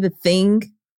say the thing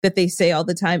that they say all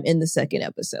the time in the second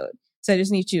episode. So I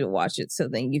just need you to watch it so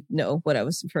then you know what I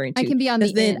was referring to. I can be on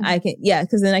the then end.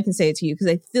 Because then I can say it to you, because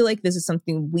I feel like this is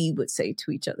something we would say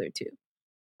to each other too.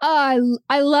 I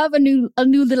love a new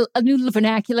little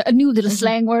vernacular, a new little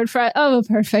slang word for it. Oh,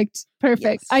 perfect.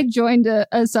 Yes. I joined a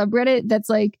subreddit that's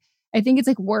like, I think it's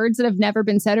like words that have never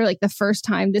been said or like the first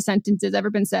time the sentence has ever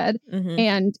been said. Mm-hmm.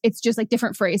 And it's just like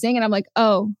different phrasing. And I'm like,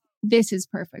 oh, this is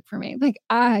perfect for me. Like,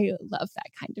 I love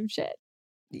that kind of shit.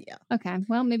 Yeah. Okay.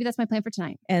 Well, maybe that's my plan for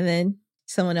tonight. And then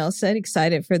someone else said,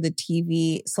 excited for the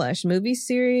TV/movie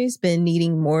series. Been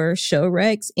needing more show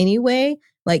recs anyway,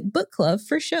 like book club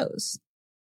for shows.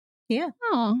 Yeah.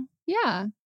 Oh, yeah.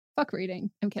 Fuck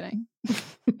reading. I'm kidding.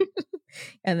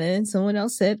 And then someone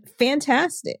else said,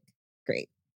 fantastic. Great.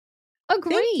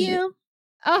 Agree. Thank you.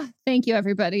 Oh, thank you,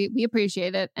 everybody. We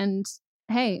appreciate it. And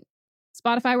hey,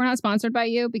 Spotify, we're not sponsored by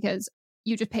you because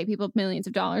you just pay people millions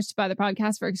of dollars to buy the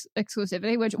podcast for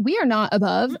exclusivity, which we are not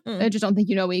above. I just don't think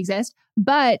you know we exist.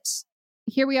 But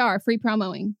here we are, free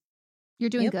promoing. You're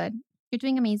doing good. You're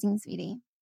doing amazing, sweetie.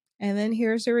 And then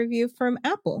here's a review from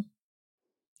Apple.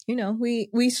 You know,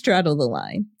 we straddle the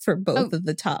line for both of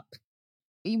the top.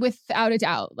 Without a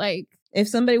doubt. Like, if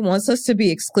somebody wants us to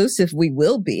be exclusive, we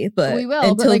will be. But we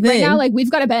will. But like right now, like we've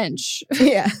got a bench.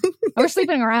 Yeah. We're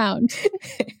sleeping around.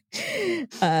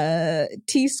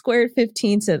 T Squared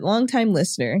 15 said, longtime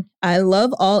listener. I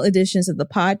love all editions of the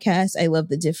podcast. I love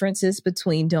the differences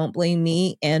between Don't Blame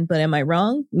Me and But Am I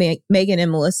Wrong? Megan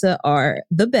and Melissa are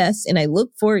the best, and I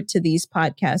look forward to these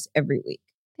podcasts every week.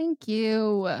 Thank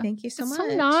you. Thank you so much.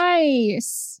 So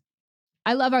nice.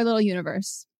 I love our little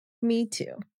universe. Me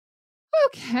too.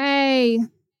 Okay.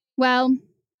 Well,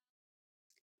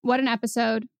 what an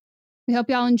episode. We hope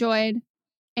y'all enjoyed.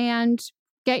 And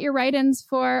get your write-ins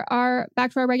for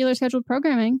back to our regular scheduled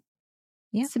programming.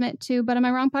 Yeah. Submit to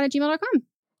butamiwrongpod@gmail.com.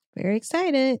 Very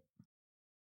excited.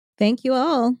 Thank you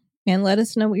all. And let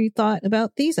us know what you thought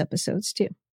about these episodes too.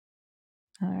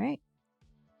 All right.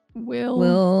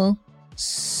 We'll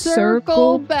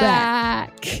circle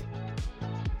back.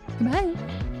 Goodbye.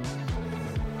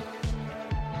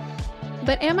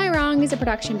 But Am I Wrong is a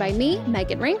production by me,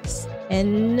 Megan Rinks.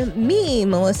 And me,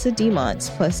 Melissa DeMonts,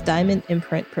 plus Diamond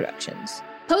Imprint Productions.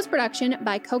 Post-production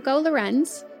by Coco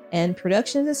Lorenz. And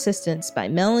production assistance by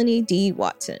Melanie D.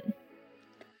 Watson.